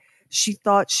died, she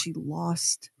thought she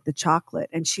lost the chocolate.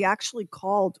 And she actually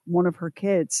called one of her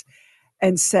kids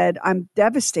and said, "I'm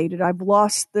devastated. I've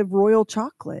lost the royal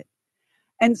chocolate."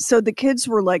 And so the kids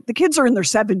were like, the kids are in their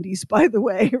 70s, by the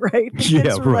way, right? The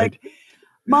kids were like,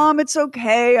 "Mom, it's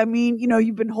okay. I mean,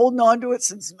 you've been holding on to it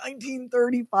since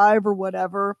 1935 or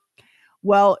whatever."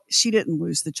 Well, she didn't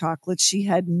lose the chocolate. She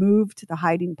had moved to the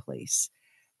hiding place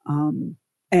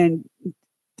and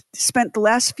spent the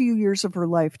last few years of her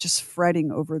life just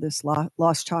fretting over this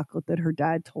lost chocolate that her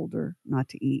dad told her not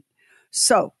to eat.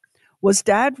 So was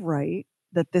Dad right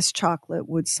that this chocolate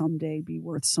would someday be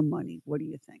worth some money? What do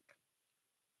you think?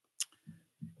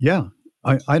 Yeah,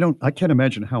 I can't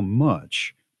imagine how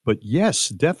much, but yes,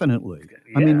 definitely.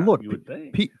 I mean, look,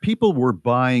 people were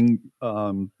buying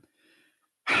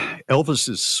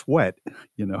Elvis's sweat,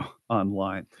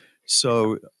 online.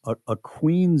 So a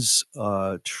queen's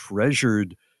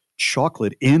treasured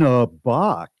chocolate in a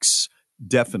box,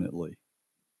 definitely.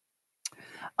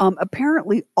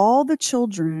 Apparently, all the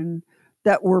children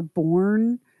that were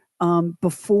born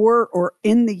before or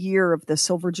in the year of the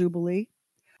Silver Jubilee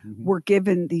were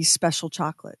given these special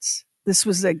chocolates. This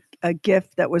was a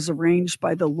gift that was arranged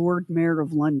by the Lord Mayor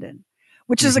of London,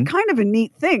 which is a kind of a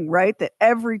neat thing, right? That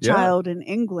every child in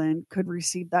England could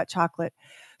receive that chocolate.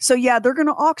 So yeah, they're going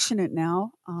to auction it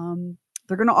now.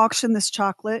 They're going to auction this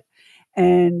chocolate,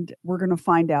 and we're going to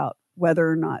find out whether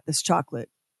or not this chocolate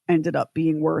ended up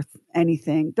being worth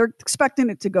anything. They're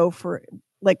expecting it to go for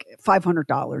like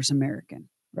 $500 American,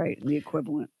 right? The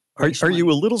equivalent. Are you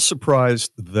a little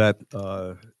surprised that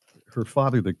her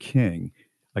father, the king,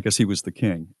 I guess he was the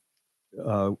king,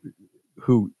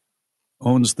 who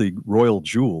owns the royal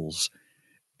jewels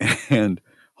and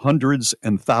hundreds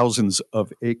and thousands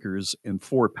of acres and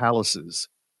 4 palaces,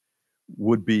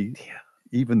 would be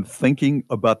even thinking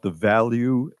about the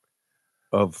value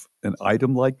of an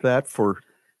item like that for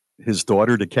his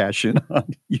daughter to cash in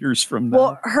on years from now?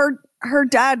 Well, her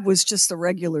dad was just a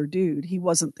regular dude. He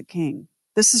wasn't the king.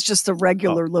 This is just a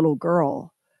regular little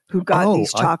girl who got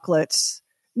these chocolates.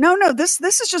 No, this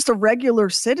is just a regular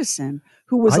citizen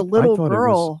who was a little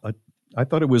girl. I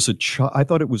thought it was I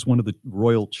thought it was one of the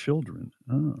royal children.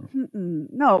 Oh.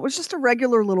 No, it was just a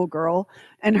regular little girl.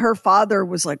 And her father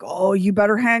was like, "Oh, you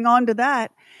better hang on to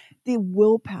that." The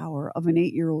willpower of an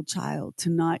 8-year-old child to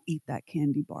not eat that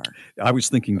candy bar. I was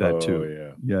thinking that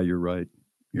too. Yeah, you're right.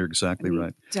 You're exactly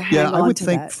right. Yeah, I would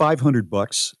think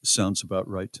 $500 sounds about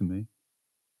right to me.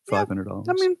 $500.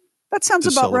 I mean, that sounds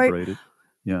about right. It.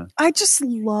 Yeah. I just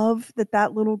love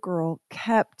that little girl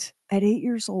kept, at 8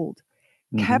 years old,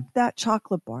 kept that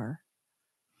chocolate bar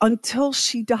until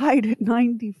she died at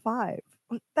 95.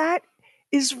 That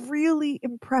is really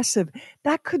impressive.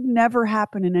 That could never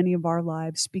happen in any of our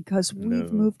lives because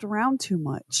we've moved around too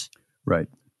much. Right.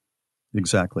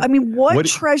 Exactly. I mean, what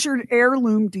treasured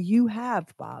heirloom do you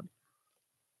have, Bob?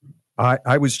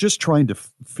 I was just trying to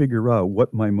figure out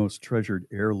what my most treasured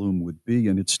heirloom would be,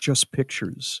 and it's just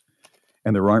pictures.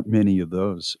 And there aren't many of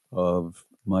those of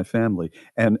my family.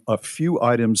 And a few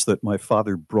items that my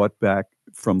father brought back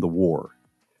from the war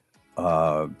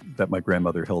that my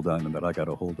grandmother held on and that I got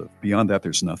a hold of. Beyond that,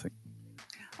 there's nothing.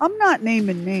 I'm not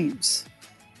naming names,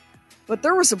 but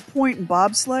there was a point in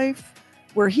Bob's life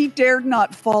where he dared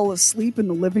not fall asleep in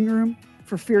the living room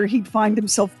for fear he'd find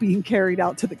himself being carried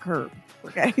out to the curb.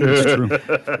 Okay.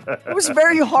 It was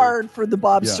very hard for the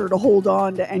Bobster to hold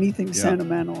on to anything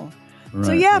sentimental.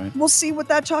 Right, so we'll see what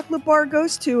that chocolate bar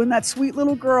goes to. And that sweet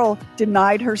little girl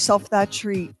denied herself that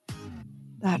treat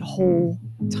that whole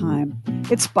time.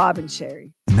 It's Bob and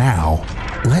Sherry. Now,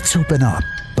 let's open up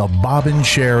the Bob and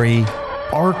Sherry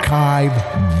Archive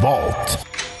Vault.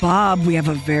 Bob, we have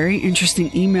a very interesting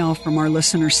email from our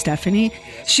listener, Stephanie.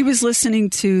 She was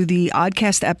listening to the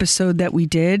Oddcast episode that we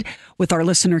did with our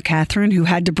listener, Catherine, who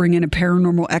had to bring in a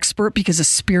paranormal expert because a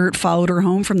spirit followed her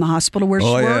home from the hospital where she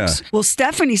works. Well,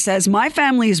 Stephanie says, my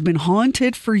family has been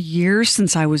haunted for years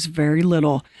since I was very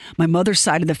little. My mother's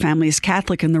side of the family is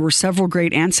Catholic, and there were several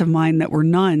great aunts of mine that were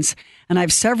nuns, and I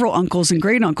have several uncles and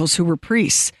great uncles who were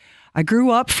priests. I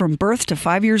grew up from birth to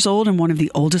 5 years old in one of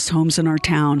the oldest homes in our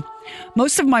town.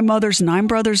 Most of my mother's 9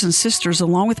 brothers and sisters,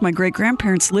 along with my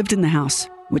great-grandparents, lived in the house,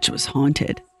 which was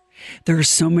haunted. There are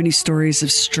so many stories of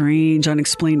strange,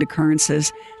 unexplained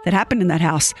occurrences that happened in that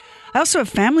house. I also have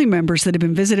family members that have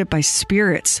been visited by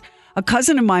spirits. A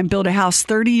cousin of mine built a house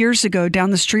 30 years ago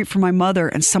down the street from my mother,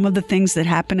 and some of the things that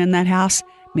happen in that house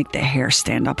make the hair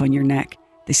stand up on your neck.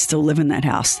 They still live in that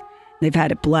house. They've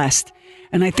had it blessed.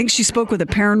 And I think she spoke with a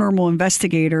paranormal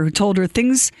investigator who told her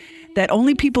things that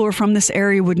only people who are from this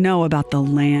area would know about the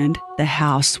land the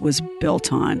house was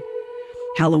built on.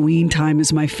 Halloween time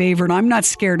is my favorite. I'm not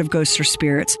scared of ghosts or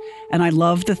spirits, and I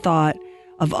love the thought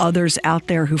of others out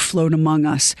there who float among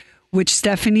us, which,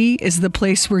 Stephanie, is the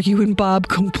place where you and Bob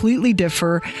completely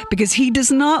differ, because he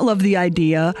does not love the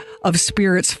idea of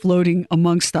spirits floating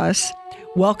amongst us.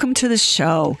 Welcome to the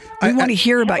show. We want to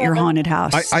hear about your haunted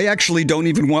house. I actually don't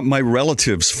even want my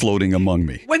relatives floating among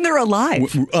me. When they're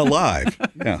alive. Alive,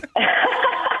 yeah.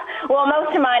 Well,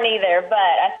 most of mine either, but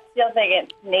I still think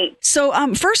it's neat. So,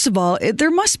 first of all,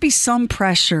 there must be some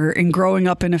pressure in growing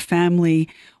up in a family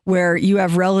where you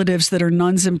have relatives that are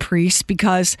nuns and priests,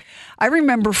 because I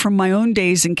remember from my own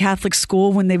days in Catholic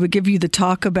school when they would give you the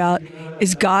talk about,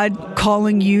 is God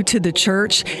calling you to the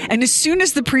church? And as soon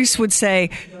as the priest would say,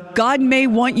 God may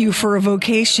want you for a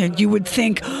vocation, you would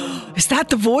think, oh, is that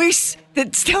the voice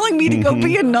that's telling me to go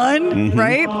be a nun,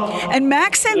 right? And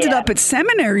Max ended up at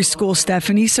seminary school,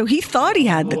 Stephanie, so he thought he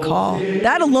had the call.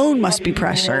 That alone must be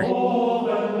pressure.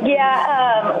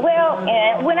 Yeah,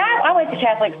 when I went to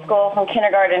Catholic school from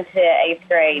kindergarten to 8th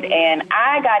grade, and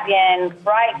I got in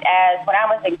right as, when I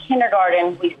was in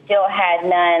kindergarten, we still had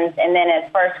nuns, and then in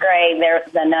 1st grade,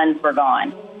 the nuns were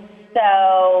gone.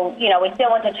 So, we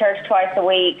still went to church twice a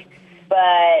week, but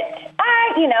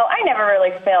I never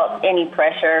really felt any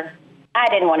pressure. I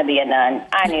didn't want to be a nun.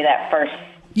 I knew that first.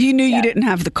 You knew you didn't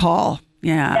have the call.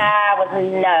 Yeah. That was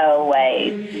no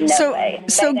way. No way.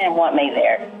 They didn't want me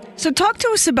there. So talk to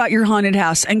us about your haunted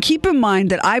house, and keep in mind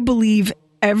that I believe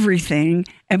everything,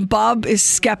 and Bob is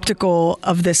skeptical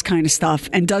of this kind of stuff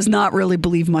and does not really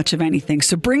believe much of anything.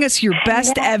 So bring us your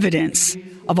best evidence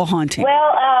of a haunting.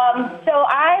 Well, so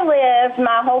I lived,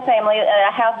 my whole family,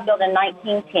 a house built in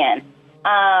 1910.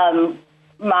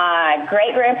 My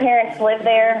great-grandparents lived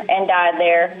there and died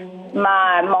there.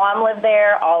 My mom lived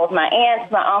there, all of my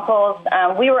aunts, my uncles.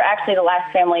 We were actually the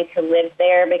last family to live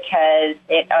there because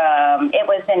it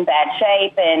was in bad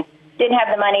shape and didn't have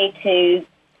the money to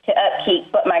upkeep.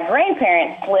 But my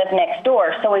grandparents lived next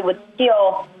door, so we would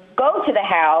still go to the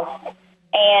house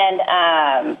and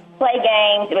play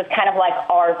games. It was kind of like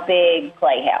our big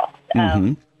playhouse.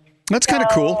 That's kind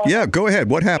of cool. Yeah, go ahead.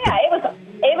 What happened? Yeah,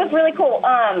 it was really cool.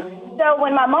 So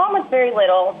when my mom was very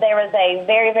little, there was a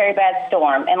very, very bad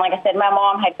storm. And like I said, my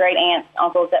mom had great aunts,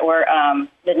 uncles that were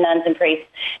the nuns and priests.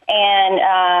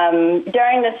 And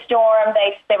during the storm,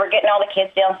 they were getting all the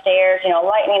kids downstairs,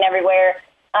 lightning everywhere.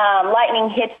 Lightning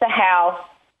hits the house,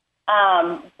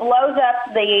 blows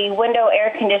up the window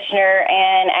air conditioner,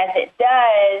 and as it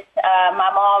does, my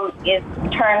mom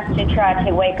turns to try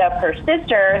to wake up her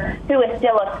sister, who is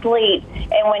still asleep.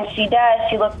 And when she does,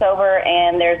 she looks over,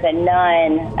 and there's a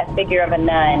figure of a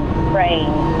nun praying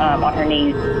on her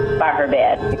knees by her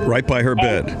bed. Right by her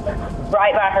bed.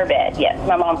 Right by her bed, yes.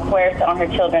 My mom swears on her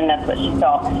children that's what she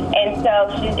saw. And so,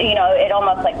 it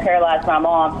almost like paralyzed my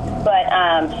mom. But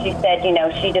she said,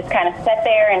 she just kind of sat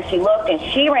there and she looked and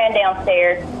she ran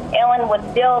downstairs. Ellen was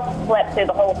still slept through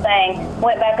the whole thing,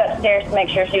 went back upstairs to make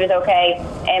sure she was okay.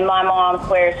 And my mom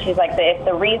swears, she's like, if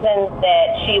the reason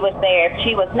that she was there, if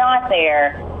she was not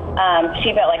there,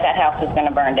 she felt like that house was going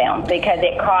to burn down because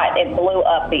it blew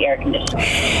up the air conditioner.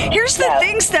 Here's the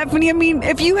thing, Stephanie. I mean,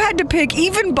 if you had to pick,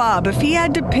 even Bob, if he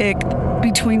had to pick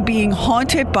between being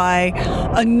haunted by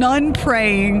a nun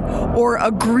praying or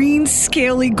a green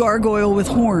scaly gargoyle with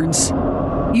horns,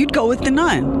 you'd go with the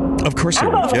nun. Of course you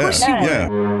would. Of course you would. Yeah.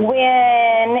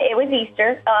 When it was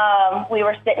Easter, we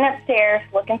were sitting upstairs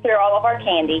looking through all of our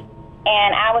candy,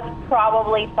 and I was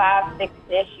probably 5,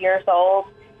 6-ish years old.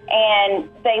 And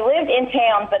they lived in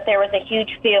town, but there was a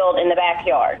huge field in the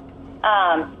backyard.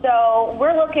 So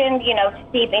we're looking, to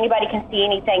see if anybody can see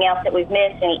anything else that we've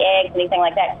missed, any eggs, anything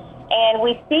like that. And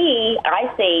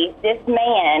I see this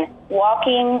man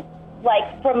walking,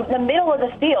 like, from the middle of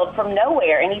the field, from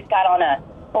nowhere, and he's got on a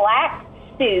black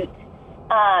suit,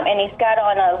 and he's got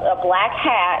on a black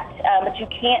hat, but you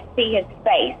can't see his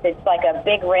face. It's like a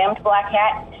big rimmed black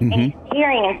hat, and he's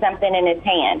carrying something in his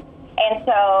hand. And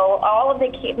so all of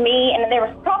me, and there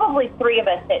was probably 3 of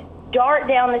us that dart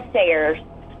down the stairs,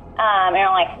 and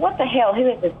I'm like, what the hell, who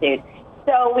is this dude?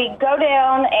 So we go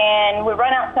down and we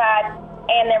run outside,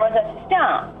 and there was a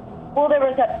stump. Well, there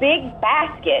was a big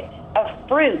basket of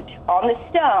fruit on the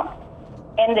stump,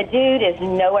 and the dude is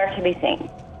nowhere to be seen.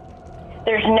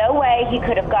 There's no way he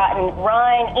could have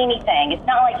run anything. It's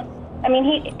not like,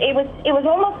 it was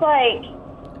almost like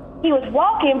he was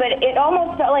walking, but it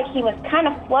almost felt like he was kind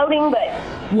of floating, but...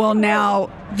 Well, now,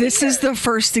 this is the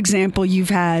first example you've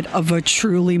had of a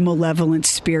truly malevolent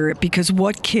spirit, because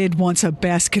what kid wants a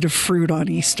basket of fruit on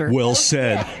Easter? Well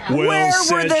said. Well Where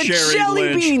said, were the Sherry jelly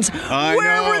Lynch. beans? I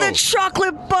Where know. were the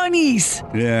chocolate bunnies?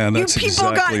 Yeah, that's You people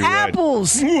exactly got right.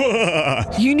 apples.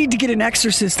 You need to get an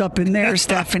exorcist up in there,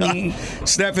 Stephanie.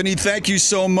 Stephanie, thank you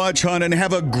so much, hon, and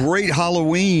have a great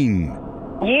Halloween.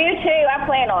 You too. I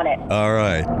plan on it. All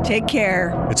right. Take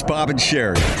care. It's Bob and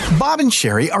Sherry. Bob and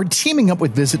Sherry are teaming up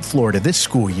with Visit Florida this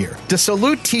school year to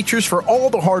salute teachers for all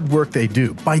the hard work they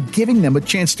do by giving them a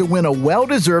chance to win a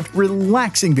well-deserved,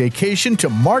 relaxing vacation to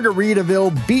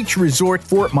Margaritaville Beach Resort,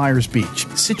 Fort Myers Beach.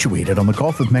 Situated on the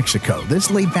Gulf of Mexico, this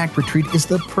laid-back retreat is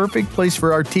the perfect place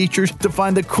for our teachers to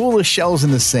find the coolest shells in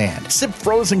the sand, sip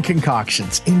frozen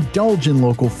concoctions, indulge in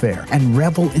local fare, and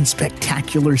revel in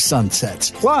spectacular sunsets.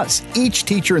 Plus, each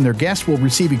teacher and their guests will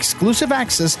receive exclusive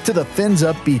access to the Fins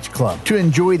Up Beach Club to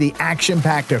enjoy the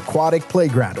action-packed aquatic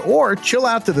playground or chill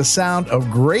out to the sound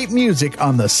of great music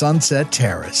on the Sunset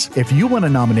Terrace. If you want to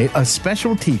nominate a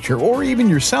special teacher or even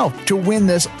yourself to win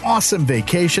this awesome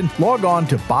vacation, log on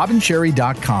to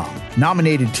bobandsherry.com.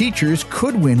 Nominated teachers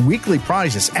could win weekly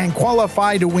prizes and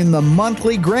qualify to win the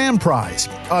monthly grand prize,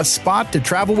 a spot to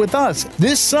travel with us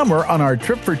this summer on our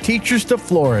trip for teachers to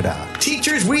Florida.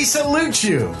 Teachers, we salute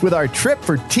you with our trip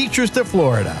for teachers to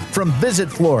Florida from Visit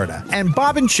Florida and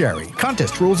Bob and Sherry.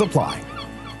 Contest rules apply.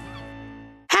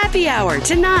 Happy Hour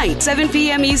tonight, 7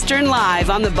 p.m. Eastern,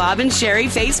 live on the Bob and Sherry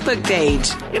Facebook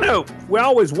page. You know, we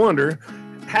always wonder,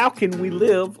 how can we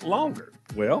live longer?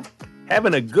 Well,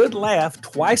 having a good laugh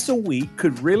twice a week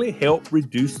could really help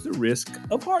reduce the risk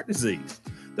of heart disease.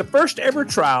 The first ever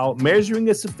trial measuring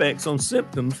its effects on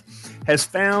symptoms has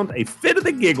found a fit of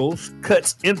the giggles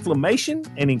cuts inflammation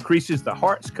and increases the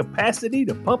heart's capacity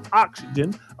to pump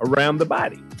oxygen around the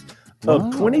body.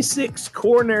 Of 26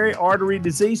 coronary artery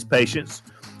disease patients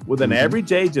with an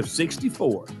average age of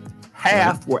 64,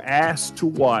 half were asked to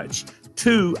watch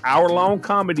 2 hour-long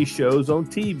comedy shows on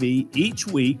TV each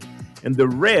week, and the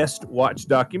rest watched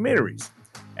documentaries.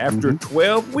 After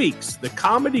 12 weeks, the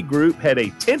comedy group had a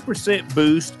 10%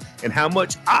 boost in how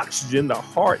much oxygen the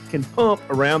heart can pump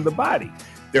around the body.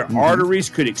 Their arteries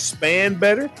could expand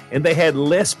better, and they had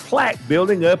less plaque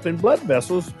building up in blood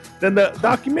vessels than the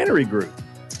documentary group.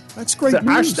 That's great So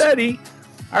news.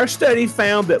 Our study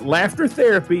found that laughter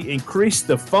therapy increased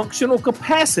the functional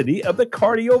capacity of the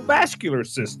cardiovascular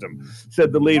system,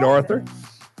 said the lead author.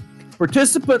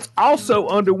 Participants also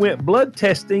underwent blood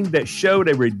testing that showed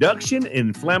a reduction in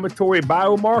inflammatory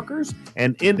biomarkers,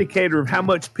 an indicator of how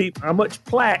much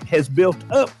plaque has built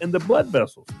up in the blood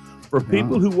vessels for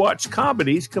people who watch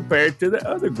comedies compared to the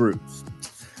other groups.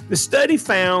 The study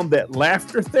found that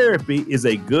laughter therapy is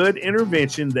a good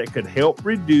intervention that could help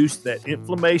reduce that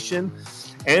inflammation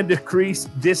and decrease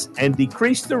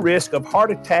the risk of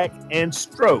heart attack and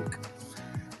stroke.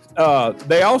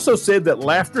 They also said that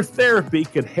laughter therapy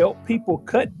could help people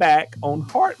cut back on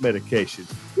heart medication.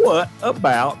 What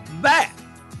about that?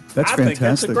 That's I fantastic. think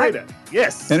that's a great idea.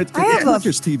 Yes. And it's not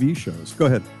just TV shows. Go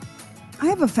ahead. I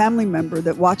have a family member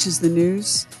that watches the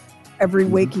news every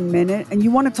waking minute, and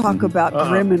you want to talk about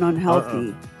grim and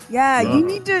unhealthy. Yeah, you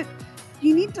need to.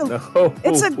 No.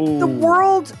 It's the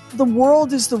world. The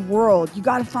world is the world. You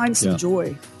got to find some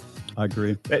joy. I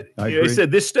agree. They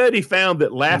said this study found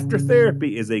that laughter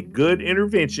therapy is a good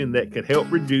intervention that could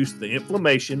help reduce the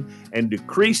inflammation and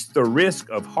decrease the risk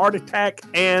of heart attack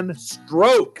and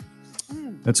stroke.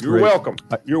 That's You're great. welcome.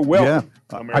 You're welcome.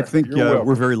 Yeah, America. I think You're welcome.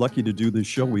 we're very lucky to do this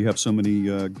show. We have so many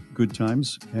good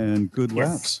times and good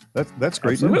laughs. That's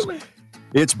great Absolutely. news.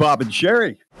 It's Bob and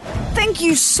Sherry. Thank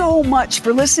you so much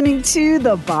for listening to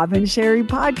the Bob and Sherry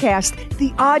podcast, the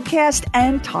Oddcast,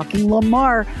 and Talking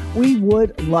Lamar. We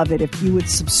would love it if you would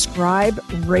subscribe,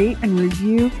 rate, and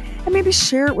review, and maybe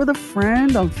share it with a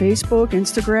friend on Facebook,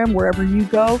 Instagram, wherever you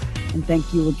go. And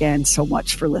thank you again so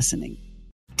much for listening.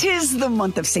 'Tis the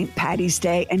month of St. Paddy's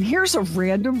Day, and here's a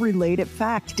random related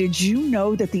fact. Did you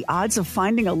know that the odds of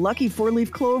finding a lucky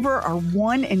four-leaf clover are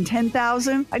 1 in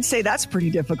 10,000? I'd say that's pretty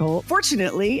difficult.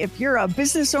 Fortunately, if you're a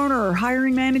business owner or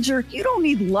hiring manager, you don't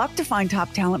need luck to find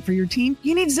top talent for your team.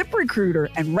 You need ZipRecruiter,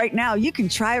 and right now you can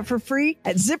try it for free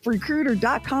at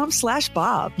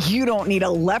ZipRecruiter.com/Bob. You don't need a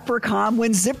leprechaun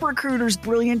when ZipRecruiter's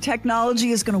brilliant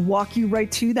technology is going to walk you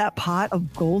right to that pot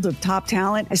of gold of top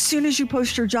talent. As soon as you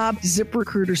post your job,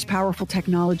 ZipRecruiter ZipRecruiter's powerful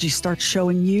technology starts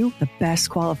showing you the best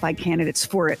qualified candidates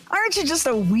for it. Aren't you just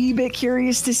a wee bit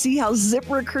curious to see how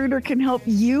ZipRecruiter can help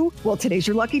you? Well, today's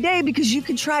your lucky day because you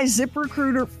can try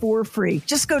ZipRecruiter for free.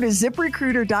 Just go to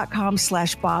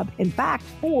ZipRecruiter.com/Bob. In fact,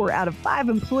 4 out of 5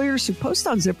 employers who post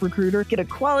on ZipRecruiter get a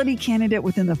quality candidate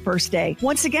within the first day.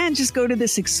 Once again, just go to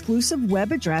this exclusive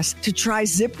web address to try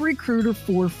ZipRecruiter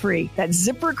for free. That's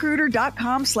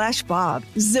ZipRecruiter.com/Bob.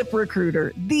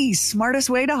 ZipRecruiter, the smartest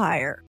way to hire.